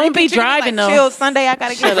putting it on. Don't be repeat. She gonna driving, like, though. Chill, Sunday, I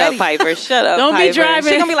gotta get Shut ready. up, Piper. Shut up, Don't be Piper.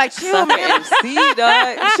 driving. She gonna be like, chill, man. MC,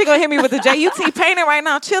 dog. She gonna hit me with the JUT painting right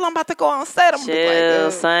now. Chill, I'm about to go on set. I'm gonna be like, Chill,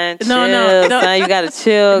 dude. son. Chill, No. son. You gotta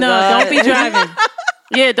chill. No, God. don't be driving.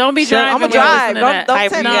 Yeah, don't be driving. I'm gonna while drive. listening to that. Don't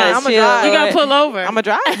Piper, tell me. you gotta I'm gonna chill. drive. You gotta pull over. I'm gonna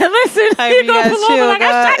drive. Listen, Piper, you you gonna gotta pull chill, over. Like,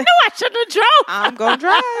 I dog. knew I shouldn't have drove. I'm gonna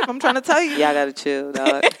drive. I'm trying to tell you. Y'all gotta chill,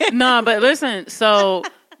 dog. No, but listen. So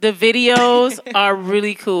the videos are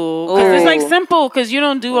really cool. 'Cause it's like Ooh. simple because you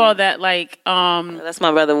don't do all that like That's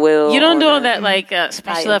my brother Will. you don't do all on that like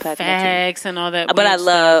special impact effects and all that. But I weird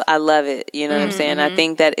stuff. love it. You know what I'm saying? I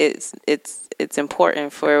think that it's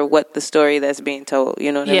important for what the story that's being told.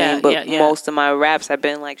 You know what I Yeah, mean? But yeah. most of my raps have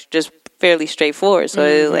been like just fairly straightforward, so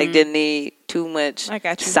it like didn't need too much I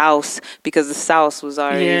got you. sauce because the sauce was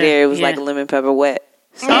already Yeah, there. It was yeah. like a lemon pepper wet.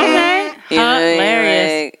 So, Okay, you know what I mean?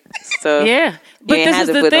 hilarious. Like, so Yeah, but ain't this had is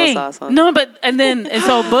to the put no thing. sauce on No, but and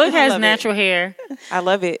so Boog has love it. natural hair. I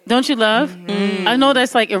love it. Don't you love? I know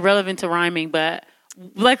that's like irrelevant to rhyming, but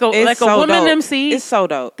like a It's a so woman dope. MC It's so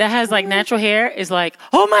dope. that has like natural hair is like,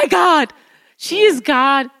 oh my God, she is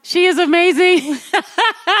God. She is amazing.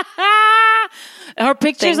 Her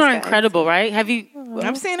pictures Thanks, are guys. incredible, right? Have you?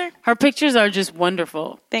 I've seen her. Her pictures are just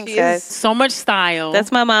wonderful. thanks, She guys. So much style.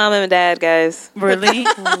 That's my mom and dad, guys. really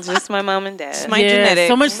Just my mom and dad. my genetics.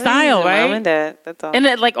 So much style, My mom and right? dad. That's all. And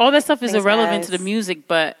it, like all that stuff is Thanks, irrelevant guys. to the music,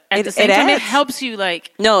 but at It- the same it time, it adds. helps you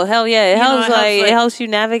like. No, hell yeah, it You know, helps. it helps, Like like- it helps you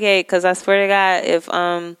navigate. Because I swear to God, if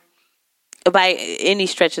by any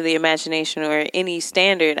stretch of the imagination or any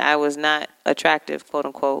standard, I was not attractive, quote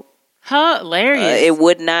unquote. Hilarious. It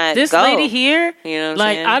would not. This go. lady here, You know what I'm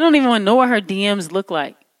like saying? I don't even want to know what her DMs look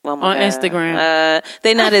like Oh my on God. Instagram.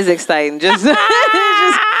 They're not as exciting. Just, Yeah.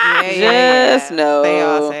 just no. They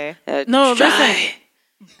all say. No, try. listen.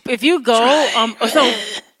 If you go, so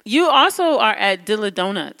you also are at Dilla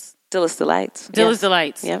Donuts, Dilla's Delights. Dilla's Yes.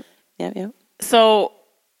 Delights. Yep. So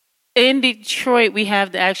in Detroit, we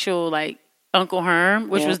have the actual like Uncle Herm,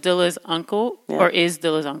 which Yeah. was Dilla's uncle Yeah. or is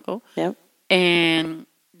Dilla's uncle. Yep. And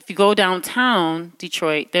if you go downtown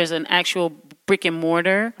Detroit, there's an actual brick and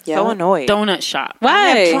mortar Yeah. So annoyed. donut shop. I Why?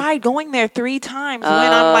 have tried going there 3 times. When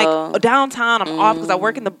I'm like downtown, I'm off because I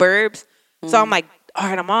work in the burbs. So I'm like, all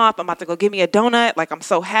right, I'm off. I'm about to go get me a donut. Like I'm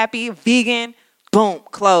so happy, vegan. Boom,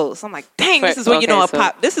 closed. I'm like, dang, this is when you Okay, know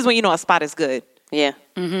so- This is when you know a spot is good. Yeah.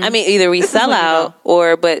 I mean, either we This is sell what you out know.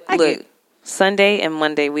 or, but I look, get- Sunday and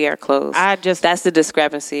Monday we are closed. That's the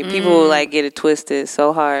discrepancy. People like get it twisted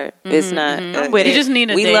so hard. It's not. I'm with You it. just need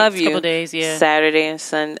a we day, love you. couple days, yeah. Saturday and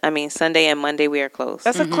Sunday and Monday we are closed.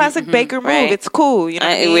 That's a classic baker move. Right. It's cool. You know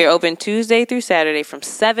what I mean? We're open Tuesday through Saturday from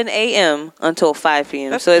 7 a.m. until 5 p.m.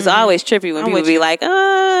 That's- So it's always trippy when I'm people with be you. like,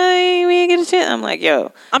 oh, we didn't get a chance. I'm like,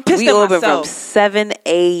 yo, I'm pissed we at open myself. from 7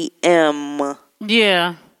 a.m.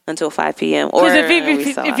 Yeah. until 5 p.m. Or Because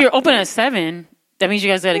we sell if out. you're open at 7, that means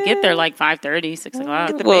you guys got to get there like 5:30, 6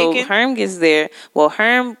 o'clock. the Well, bacon. Herm gets there. Well,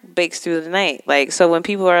 Herm bakes through the night. Like, so when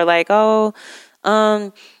people are like, oh,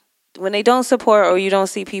 when they don't support or you don't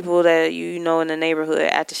see people that you know in the neighborhood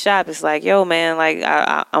at the shop, it's like, yo, man, like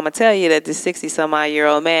I'm gonna tell you that this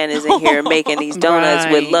 60-some-odd-year-old man is in here making these donuts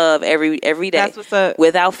with Right. love every day, That's what's up.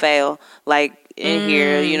 without fail. Like in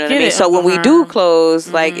here, you know what I get mean. it, So when we Uncle do Herm. close,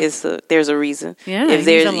 like there's a reason. Yeah, if he's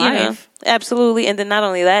there's alive. absolutely, and then not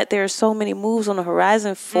only that, there are so many moves on the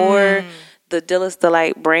horizon for the Dilla's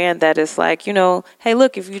Delight brand that is like, you know, hey,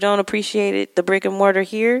 look, if you don't appreciate it, the brick and mortar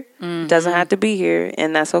here doesn't have to be here,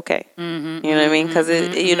 and that's okay. You know what I mean? Because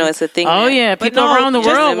you know, it's a thing. Oh that yeah, But people no, around the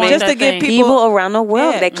just- world want just that to give thing. people around the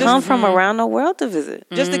world Yeah, that just- come from around the world to visit.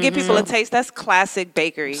 Just to give people a taste. That's classic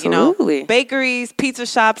bakery. Absolutely. You know, bakeries, pizza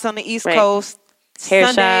shops on the East Right. Coast. Hair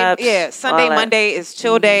Sunday, shops, yeah. Sunday, all that. Monday is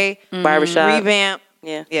chill day. Barbershop. Revamp.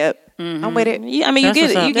 Yeah. Yep. I'm with it. Yeah, I mean, That's you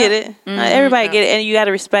what's get it. up. You get it. Everybody get it, and you got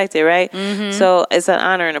to respect it, right? So it's an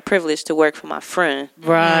honor and a privilege to work for my friend,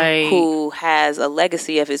 Right. who has a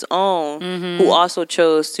legacy of his own, who also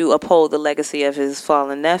chose to uphold the legacy of his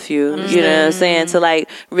fallen nephew. You know what I'm saying? To like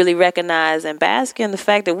really recognize and bask in the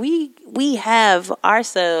fact that we have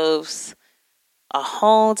ourselves a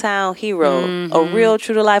hometown hero, a real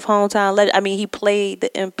true to life hometown legend. I mean, he played the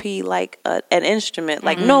MP like an instrument,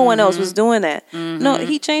 like no one else was doing that. No,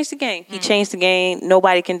 he changed the game. He changed the game.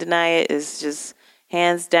 Nobody can deny it. It's just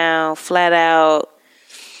hands down, flat out.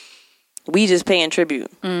 We just paying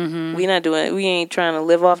tribute. We not doing. We ain't trying to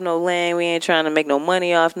live off no land. We ain't trying to make no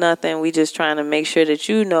money off nothing. We just trying to make sure that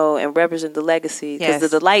you know and represent the legacy because Yes.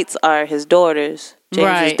 the Delights are his daughters. James's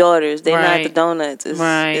Right. daughters. They're not Right. the donuts. It's,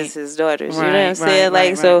 Right. it's his daughters. You Right, know what I'm saying? right,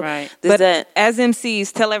 Like so. right. This But that. as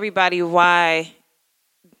MCs, tell everybody why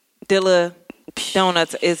Dilla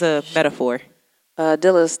Donuts is a metaphor.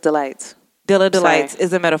 Dilla's Delights. Dilla Delights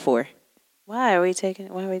is a metaphor. Why are we taking?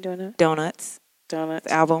 Why are we doing that? Donuts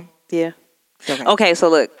Donuts. album. Yeah. Okay. Okay, so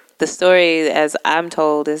look, the story as I'm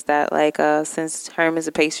told is that like since Herm is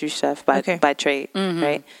a pastry chef by Okay. by trade,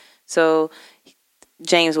 right? So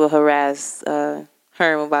James would harass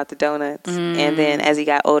Herm about the donuts, and then as he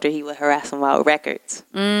got older, he would harass him about records.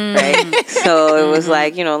 Right? So it was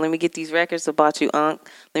like, let me get these records about you, Unc.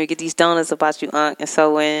 Let me get these donuts about you, Unc. And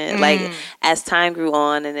so when, as time grew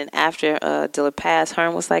on, and then after Dilla passed,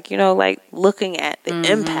 Herm was like, looking at the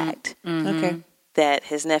impact that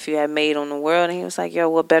his nephew had made on the world, and he was like, yo,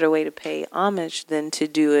 what better way to pay homage than to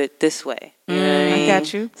do it this way? You know what I mean?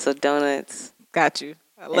 Got you. So donuts. Got you.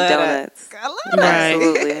 I And love donuts. that. I love Right. that.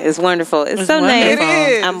 Absolutely. It's wonderful. It's so wonderful.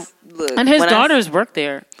 nice. It is. Look, And his when daughters work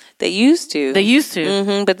there. they used to. They used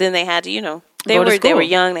to. But then they had to, they Go to were school.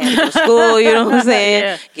 young. They had to go to school. You know what I'm saying?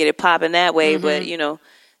 Yeah. Get it popping that way. But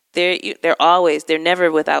they're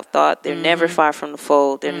never without thought. They're never far from the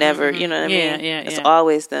fold. They're never, you know what I Yeah, mean? yeah, It's yeah.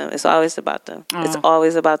 always them. It's always about them. It's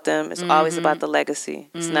always about them. It's always about the legacy.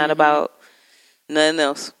 It's not about nothing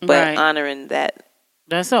else but Right. honoring that.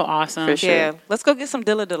 That's so awesome. For sure. Yeah. Let's go get some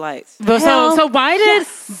Dilla Delights. But so why did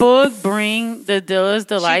Boog bring the Dilla's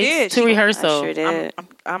Delights did. to She- rehearsal? I sure did.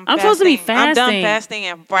 I'm supposed to be I'm done fasting. fasting,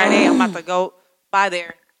 and Friday I'm about to go by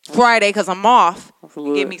there. Friday because I'm off.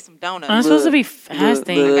 And get me some donuts. I'm supposed to be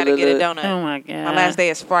fasting. I gotta get a donut. Oh my god! My last day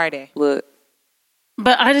is Friday. Look.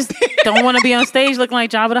 But I just don't want to be on stage looking like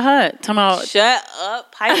Jabba the Hutt. Talking about, Shut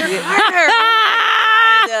up, Piper Carter.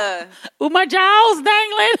 with my jowls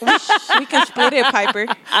dangling. We can split it, Piper.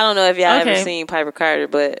 I don't know if y'all Okay. ever seen Piper Carter,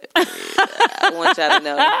 but I want y'all to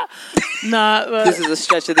know Nah, but this is a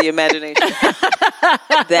stretch of the imagination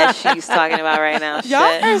that she's talking about right now.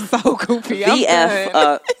 Y'all are so goofy. I'm the F done.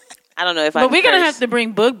 up. I don't know if I. But we're gonna curse. have to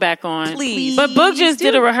bring Boog back on, Please. But Boog just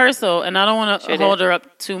did a rehearsal, and I don't want to Sure hold did. her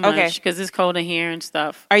up too much Okay. because it's cold in here and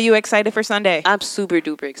stuff. Are you excited for Sunday? I'm super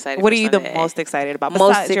duper excited. What for are you Sunday. the most excited about Most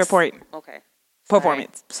besides your Okay.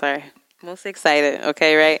 performance? Sorry. Most excited.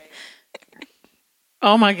 Okay, right.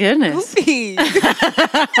 Oh my goodness! Please.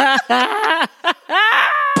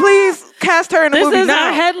 Please cast her in the This movie is now.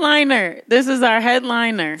 our headliner. This is our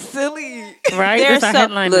headliner, Silly. right? This is our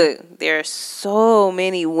headliner. Look, there are so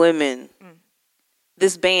many women.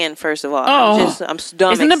 This band, first of all, Oh. I'm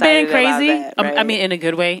dumb Isn't the band excited about crazy? that, right? I mean, in a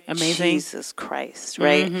good way, amazing. Jesus Christ,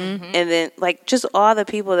 right? And then just all the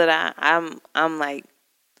people that I'm like,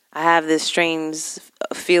 I have this strange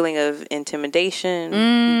feeling of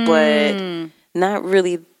intimidation, but not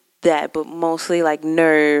really that, but mostly like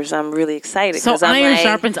nerves. I'm really excited. So 'cause I'm iron like,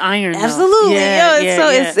 sharpens iron. though. Absolutely, Yeah, yo, yeah, so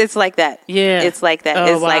yeah. it's like that. Yeah. It's like that. Oh,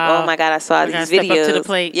 It's like, wow. oh my god, I saw I these gotta step videos. up to the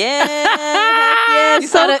plate. Yeah, yeah, You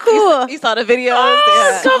saw the cool. You saw the videos.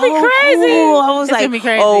 Oh, it's gonna be crazy. Cool. I was It's like, gonna be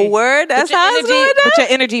crazy. oh word, that's how it's going But down.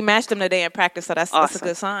 your energy matched them today in practice, so that's a Awesome.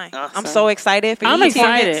 good sign. Awesome. I'm so excited for you. I'm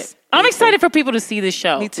excited. I'm excited for people to see this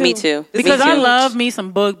show. Me too. Me too. Because Me I too. love me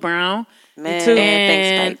some Boog Brown. Man, too.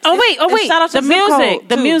 And thanks, oh Pipes. wait, shout out to the Zip music, Code,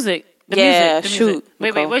 the too. music, the Yeah, music. shoot,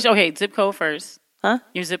 Wait, Nicole. okay, zip code first. Huh?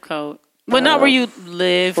 Your zip code. Well, not where you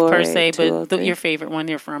live per se, but 48203. your favorite one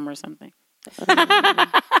you're from or something.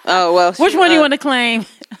 Oh well. Which one do you want to claim?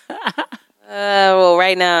 Well,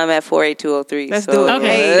 right now I'm at 48203. Let's so, do it.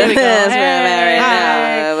 Okay, there we go. That's where I'm at right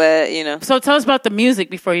Hey. now. But you know, So tell us about the music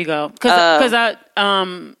before you go, because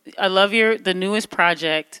I love the newest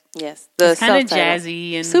project. yes, the It's kind of self-titled.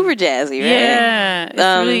 jazzy and super jazzy, right? Yeah, it's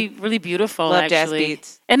really really beautiful. Love jazz actually,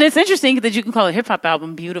 beats. and it's interesting that you can call a hip hop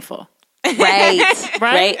album beautiful, Right, right?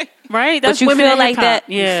 right. Right. But That's you women feel in like hip-hop. that.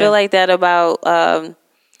 Yeah. You feel like that about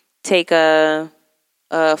Take a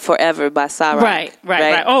Forever by Sarah. Right.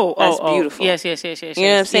 Oh, that's oh, beautiful. Yes. You know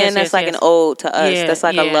what I'm saying? That's like an ode to us. Yeah, That's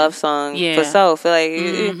like a yeah. love song Yeah. for self. Like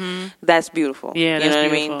that's beautiful. Yeah, you that's know what I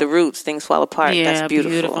beautiful. mean. The roots, things fall apart. Yeah, That's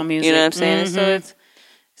beautiful. beautiful music. You know what I'm saying? So it's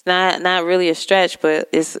not really a stretch, but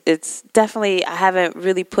it's definitely. I haven't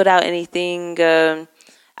really put out anything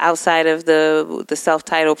outside of the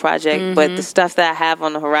self-titled project, but the stuff that I have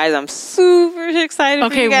on the horizon, I'm super excited.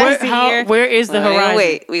 Okay, for you guys to hear. where is the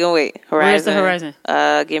horizon? We gonna wait. Horizon. Where's the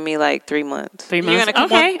horizon? Give me like 3 months. 3 You're months. gonna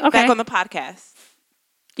come Okay. back on the podcast.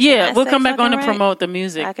 Yeah, I we'll say come back on to fucking right? promote the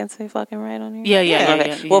music. I can say fucking right on here. Yeah.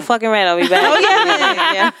 Okay. Yeah. Well, fucking right. I'll be back.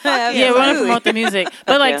 yeah. Yeah, we want to promote the music,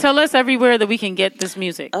 but like, Okay. tell us everywhere that we can get this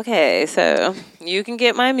music. Okay, so you can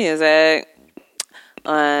get my music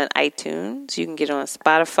on iTunes. You can get it on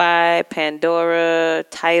Spotify, Pandora,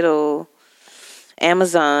 Tidal,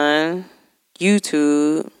 Amazon,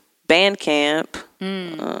 YouTube, Bandcamp.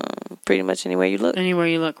 Pretty much anywhere you look. Anywhere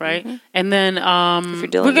you look, right? And then you're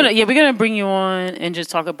dealing we're gonna bring you on and just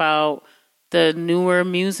talk about the newer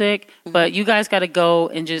music. But you guys got to go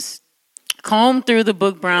and just comb through the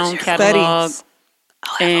Boog Brown catalog. Studies.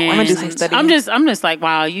 And I'm gonna do some studying. I'm just like,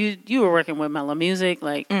 wow, you were working with Mellow Music.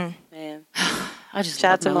 Like, Man, I just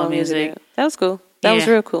shout love out to Mellow Mo Music. Music. That was cool. That was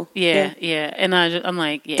real cool. Yeah. And I'm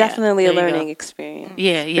like, yeah, definitely a there you go. learning experience.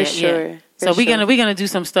 Yeah, for sure. So we're gonna do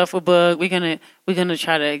some stuff with Boog. We're gonna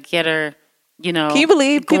try to get her. You know, Can you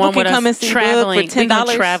believe people can come and see traveling Boog for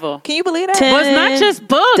 $10? Travel. Can you believe that? But it's not just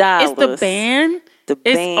Boog. It's the $10. band.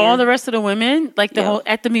 It's all the rest of the women, like the whole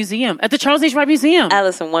at the museum, at the Charles H. Wright Museum.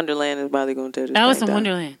 Alice in Wonderland is probably going to tear this Alice thing in down.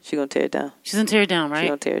 Wonderland. She's going to tear it down. She's gonna tear it down, right? She's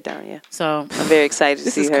going to tear it down, yeah. So I'm very excited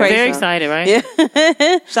to see her. Very excited, right?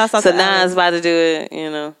 Yeah. Shouts out So to Nas Alice. about to do it,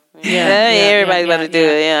 you know. Yeah, Everybody's about to do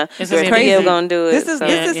it, yeah. It's gonna be Crazy. amazing. Going to do it. This is so.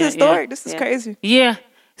 this is Yeah, historic. yeah. This is crazy. Yeah.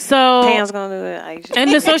 So Pam's going to do it. Aisha.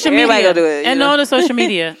 and the social media, Everybody gonna do it. and all the social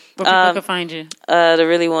media where people can find you.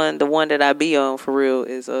 The one that I be on for real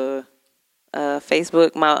is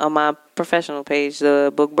Facebook, my professional page,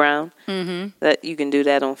 the Boog Brown. Mm-hmm. That you can do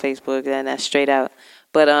that on Facebook, and that's straight out.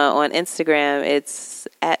 But on Instagram, it's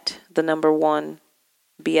at @1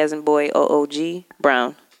 B as in boy OOG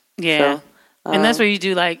Brown. Yeah. So, and that's where you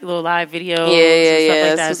do like little live videos. Yeah. And stuff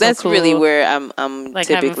like that. So So that's cool. really where I'm like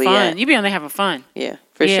typically having fun. at. You be on there having fun. Yeah,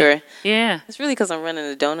 for sure. Yeah. It's really because I'm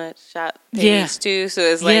running a donut shop page Yeah. too, so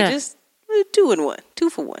it's like just 2 in 1, 2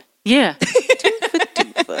 for 1. Yeah.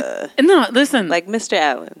 No, listen. Like Mr.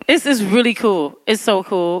 Allen. It's really cool. It's so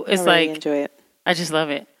cool. It's I really like enjoy it. I just love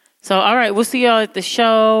it. So all right, we'll see y'all at the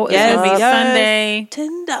show. It's Yes, gonna be yes. Sunday.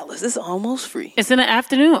 $10. It's almost free. It's in the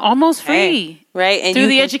afternoon, almost free. Right? And Through you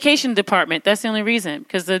the can- education department. That's the only reason,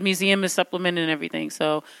 because the museum is supplementing everything.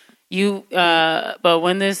 So but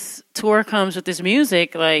when this tour comes with this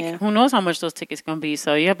music, like who knows how much those tickets gonna be?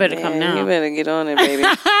 So you better come now. You better get on it, baby.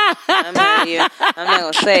 I'm not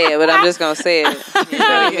gonna say it, but I'm just gonna say it. You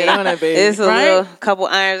better get on it, baby. It's a little couple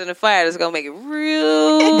irons in the fire that's gonna make it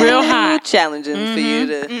real hot, challenging for you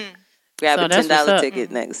to grab So a that's what's $10 up. ticket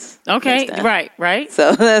next. Okay, next time. right.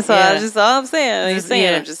 So that's all. Yeah. That's all I'm saying.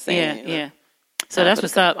 I'm just saying. Yeah. So that's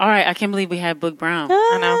what's up. All right, I can't believe we had Boog Brown.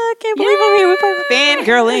 I know. I can't believe I'm here. We're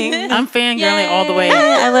Fangirling. I'm fangirling all the way.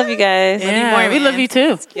 I love you guys. Yeah, we love you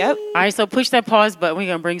too. Yep. All right, so push that pause button. We're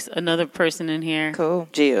gonna bring another person in here. Cool.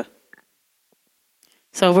 Gia.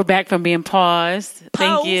 So we're back from being paused.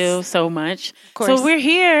 Thank you so much. So we're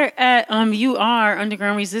here at UR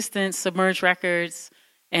Underground Resistance, Submerged Records,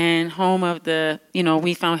 and home of the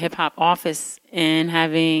We Found Hip Hop office, and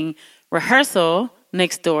having rehearsal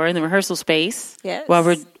next door in the rehearsal space. Yes. While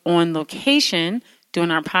we're on location doing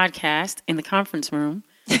our podcast in the conference room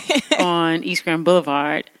on East Grand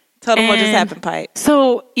Boulevard. Tell them what just And happened, Pipe.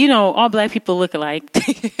 So, all black people look alike.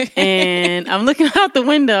 And I'm looking out the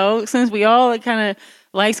window, since we all kind of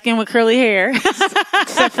light skin with curly hair.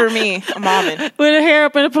 Except for me, I'm almond. With a hair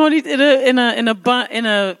up in a pony, in a bun,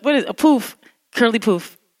 a poof, curly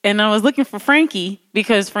poof. And I was looking for Frankie,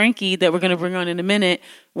 because Frankie, that we're going to bring on in a minute,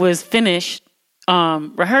 was finished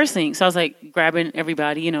rehearsing. So I was like grabbing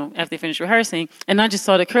everybody, after they finished rehearsing, and I just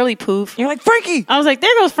saw the curly poof. You're like, Frankie! I was like,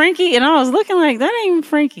 there goes Frankie. And I was looking like, that ain't even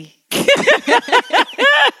Frankie.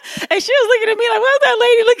 And she was looking at me like, what's that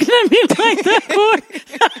lady looking at me like that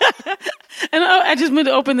for? And I just went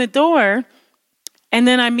to open the door, and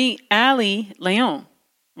then I meet Ali Leon,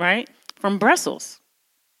 right, from Brussels,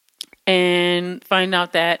 and find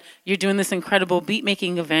out that you're doing this incredible beat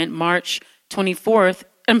making event May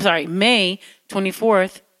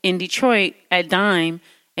 24th in Detroit at Dime.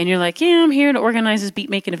 And you're like, yeah, I'm here to organize this beat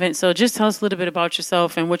making event. So just tell us a little bit about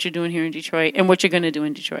yourself and what you're doing here in Detroit and what you're going to do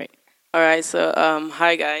in Detroit. All right. So,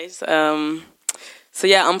 hi guys. I'm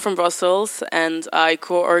from Brussels, and I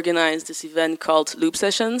co-organized this event called Loop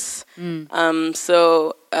Sessions.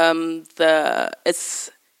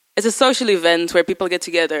 It's a social event where people get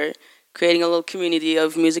together, creating a little community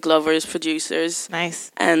of music lovers, producers.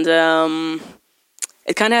 Nice. And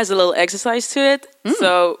it kind of has a little exercise to it.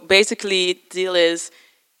 So basically, the deal is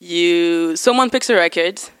someone picks a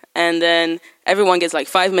record, and then everyone gets like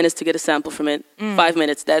 5 minutes to get a sample from it. 5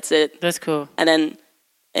 minutes, that's it. That's cool. And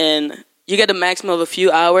then you get a maximum of a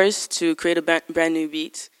few hours to create a brand new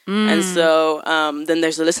beat. And so then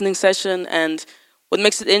there's a listening session, and what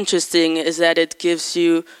makes it interesting is that it gives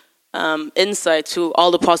you insight to all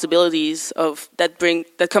the possibilities of that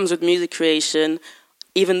comes with music creation,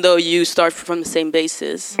 even though you start from the same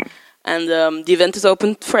basis. And the event is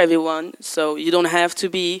open for everyone, so you don't have to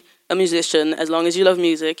be a musician. As long as you love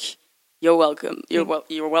music, you're welcome.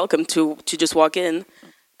 You're welcome to just walk in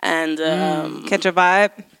and catch a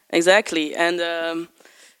vibe. Exactly. And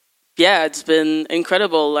it's been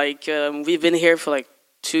incredible. Like we've been here for like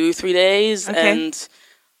 2-3 days, and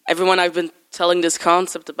everyone I've been telling this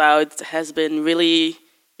concept about has been really,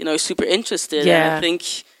 super interested. Yeah. And I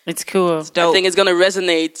think it's cool. It's dope. I think it's going to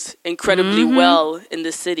resonate incredibly well in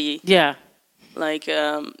the city. Yeah. Like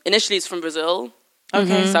initially it's from Brazil.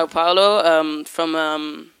 Sao Paulo,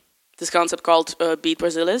 from this concept called Beat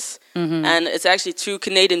Brasilis. And it's actually 2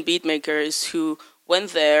 Canadian beat makers who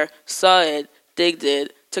went there, saw it, digged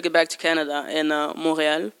it, took it back to Canada in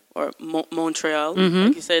Montreal, or Montreal,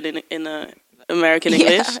 like you said in American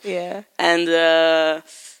English. Yeah. And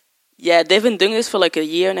they've been doing this for like a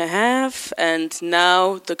year and a half, and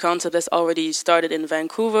now the concept has already started in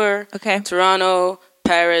Vancouver, Toronto,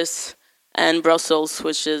 Paris, and Brussels,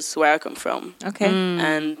 which is where I come from.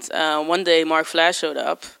 And one day Mark Flash showed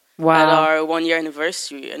up at our 1-year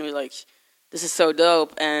anniversary, and we're like, this is so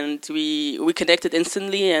dope. And we connected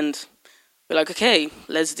instantly, and we're like, okay,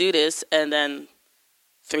 let's do this. And then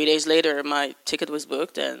 3 days later, my ticket was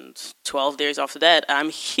booked, and 12 days after that, I'm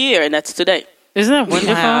here, and that's today. Isn't that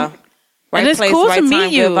wonderful? Wow. Right and it's place, cool right to time,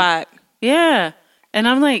 meet you. good vibe. Yeah. And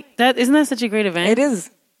I'm like, isn't that such a great event? It is.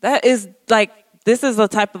 That is like, this is the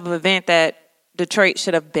type of event that Detroit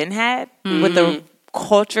should have been had with the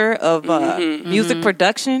culture of music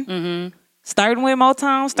production. Starting with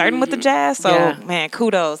Motown, starting with the jazz. So, man,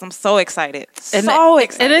 kudos. I'm so excited. So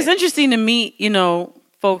excited. And it's interesting to meet,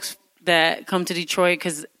 folks that come to Detroit,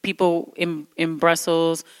 because people in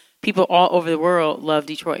Brussels, people all over the world love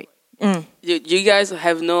Detroit. You guys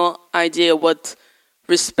have no idea what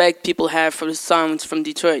respect people have for the sounds from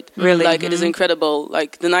Detroit. Really? Like, it is incredible.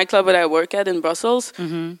 Like, the nightclub that I work at in Brussels,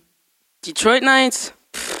 Detroit nights.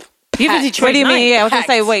 Give a Detroit What do you night. mean? Yeah, I was going to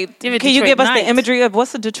say, wait, Give a can you Detroit give us night. the imagery of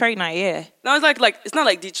what's a Detroit night? Yeah. No, it's like it's not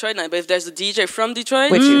like Detroit night, but if there's a DJ from Detroit,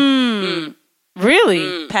 With you.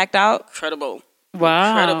 Really? Packed out? incredible.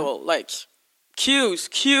 Wow. Incredible. Like, queues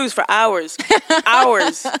for hours.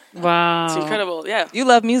 Hours. Wow. It's incredible. Yeah. You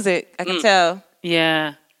love music. I can tell.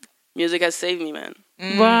 Yeah. Music has saved me, man.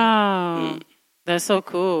 Wow. That's so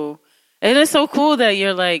cool. And it's so cool that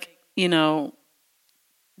you're like,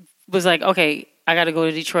 was like, okay, I got to go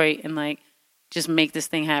to Detroit and like just make this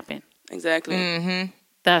thing happen. Exactly.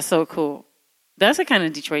 That's so cool. That's a kind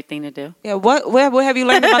of Detroit thing to do. Yeah. What have you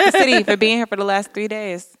learned about the city for being here for the last 3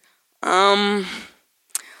 days?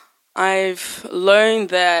 I've learned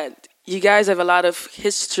that you guys have a lot of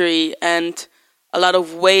history and a lot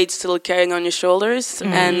of weight still carrying on your shoulders.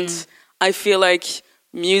 And I feel like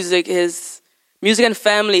music and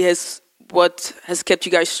family is what has kept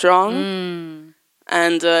you guys strong.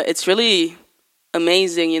 And it's really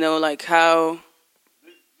amazing, like how...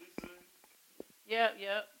 Yep.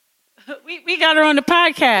 We got her on the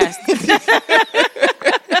podcast.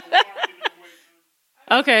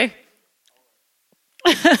 Okay.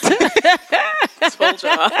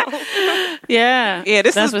 Yeah. Yeah,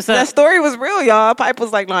 that story was real, y'all. Pipe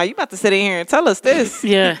was like, nah, you about to sit in here and tell us this.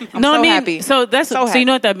 Yeah. I'm happy. So that's so happy. you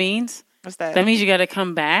know what that means? What's that? That means you got to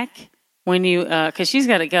come back when you because she's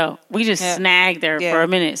got to go. We just snagged her for a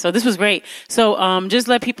minute. So this was great. So just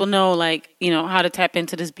let people know how to tap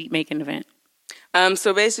into this beat making event.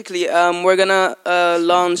 So basically, we're gonna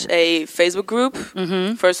launch a Facebook group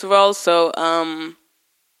first of all. So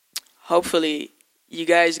hopefully, you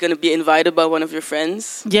guys are gonna be invited by one of your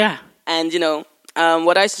friends. Yeah. And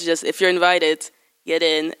what I suggest, if you're invited, get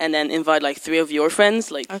in and then invite like 3 of your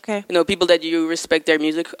friends, like people that you respect their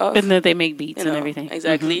music of, and that they make beats and everything.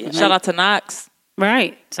 Exactly. Shout out to Knox.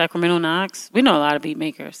 Right, Sacramento Knox. We know a lot of beat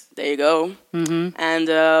makers. There you go. And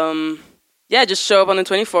just show up on the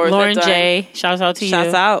 24th. Lauren J. Shouts out to you.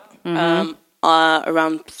 Shouts out.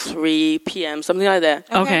 Around 3 p.m., something like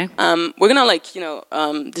that. Okay. We're gonna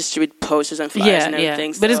distribute posters and flyers and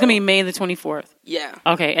everything. But it's gonna be May the 24th. Yeah.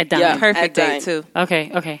 Okay, at Dime. Yeah. Perfect at date, Dime. too.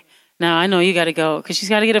 Okay. Now I know you got to go because she's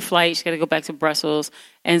got to get a flight. She's got to go back to Brussels,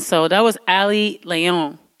 and so that was Ali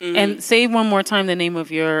Leon. And say one more time the name of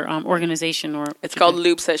your organization, or it's called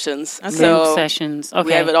Loop Sessions. Okay. So Loop Sessions. Okay.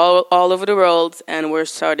 We have it all over the world, and we're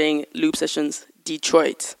starting Loop Sessions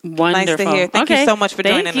Detroit. Wonderful. Nice to hear. Thank you so much for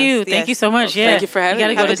joining us. Thank you so much. Yeah. Thank you for having me.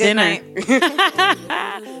 You got to go to Have a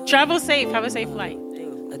dinner. Travel safe. Have a safe flight.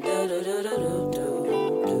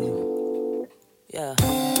 Yeah.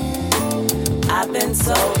 I've been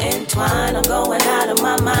so entwined, I'm going out of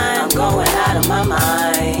my mind,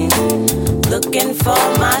 looking for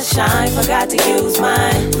my shine, forgot to use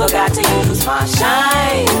my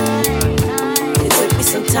shine. It took me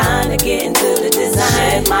some time to get into the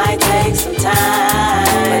design, it might take some time,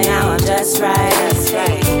 but now I'm just right.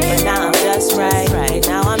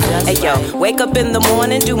 Hey yo, wake up in the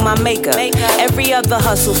morning, do my makeup. Every other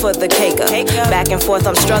hustle for the cake up. Back and forth,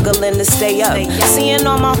 I'm struggling to stay up. Seeing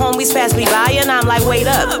all my homies pass me by and I'm like, wait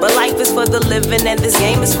up. But life is for the living and this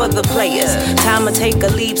game is for the players. Time to take a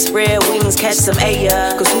leap, spread wings, catch some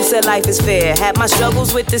air. Cause who said life is fair? Had my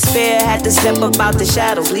struggles with despair, had to step up out the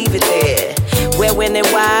shadows, leave it there. Where, when, and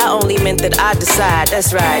why only meant that I decide.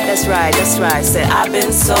 That's right, that's right, that's right. Said I've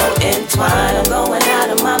been so entwined. I'm going out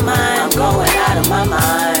of my mind. I'm going out of my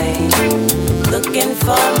mind. Looking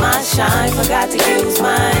for my shine. Forgot to use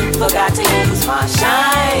mine. Forgot to use my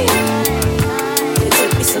shine. It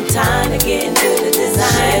took me some time to get into the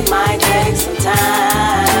design. It might take some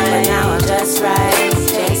time, but now I'm just right.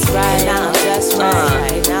 Just right. Now I'm just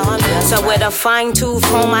right. Now I'm just so with a fine tooth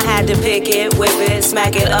comb, I had to pick it, whip it,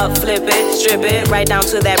 smack it up, flip it, strip it, right down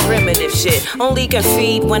to that primitive shit. Only can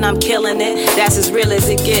feed when I'm killing it. That's as real as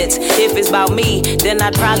it gets. If it's about me, then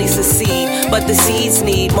I'd probably succeed. But the seeds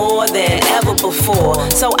need more than ever before.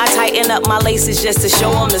 So I tighten up my laces just to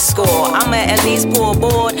show them the score. I'ma at least pull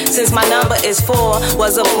board since my number is 4.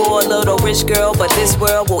 Was a poor little rich girl, but this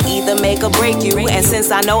world will either make or break you. And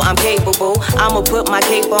since I know I'm capable, I'ma put my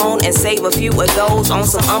cape on and save a few of those on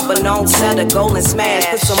some unbeknown set of gold and smash.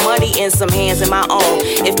 Put some money in some hands of my own.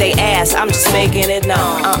 If they ask, I'm just making it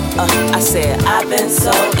known. I said I've been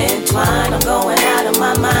so entwined. I'm going out of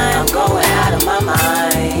my mind. I'm going out of my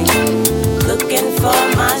mind. Looking for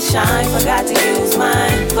my shine. Forgot to use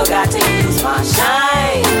mine. Forgot to use my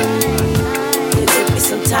shine. It took me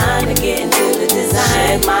some time to get into the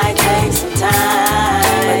design. It might take some time,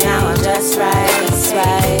 but now I'm just right. That's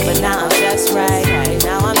right. But now I'm just right.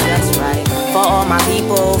 Now I'm just right. For all my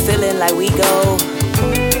people feeling like we go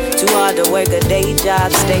too hard to work a day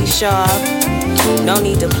job, stay sharp. No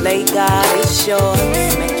need to play God, it's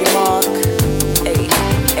yours. Make your mark. Hey,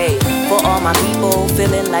 hey. For all my people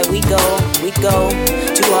feeling like we go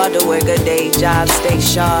too hard to work a day job, stay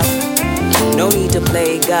sharp. No need to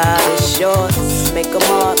play God, it's yours. Make a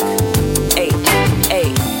mark. Hey,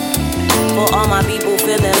 hey. For all my people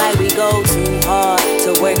feeling like we go too hard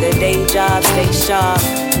to work a day job, stay sharp.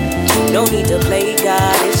 No need to play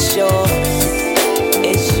God, it's yours.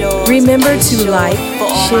 It's yours. Remember to like,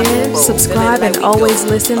 share, subscribe, and always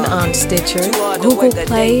listen on Stitcher, Google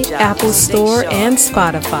Play, Apple Store, and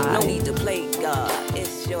Spotify. No need to play God,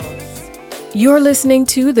 it's yours. You're listening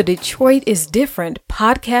to the Detroit is Different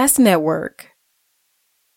podcast network.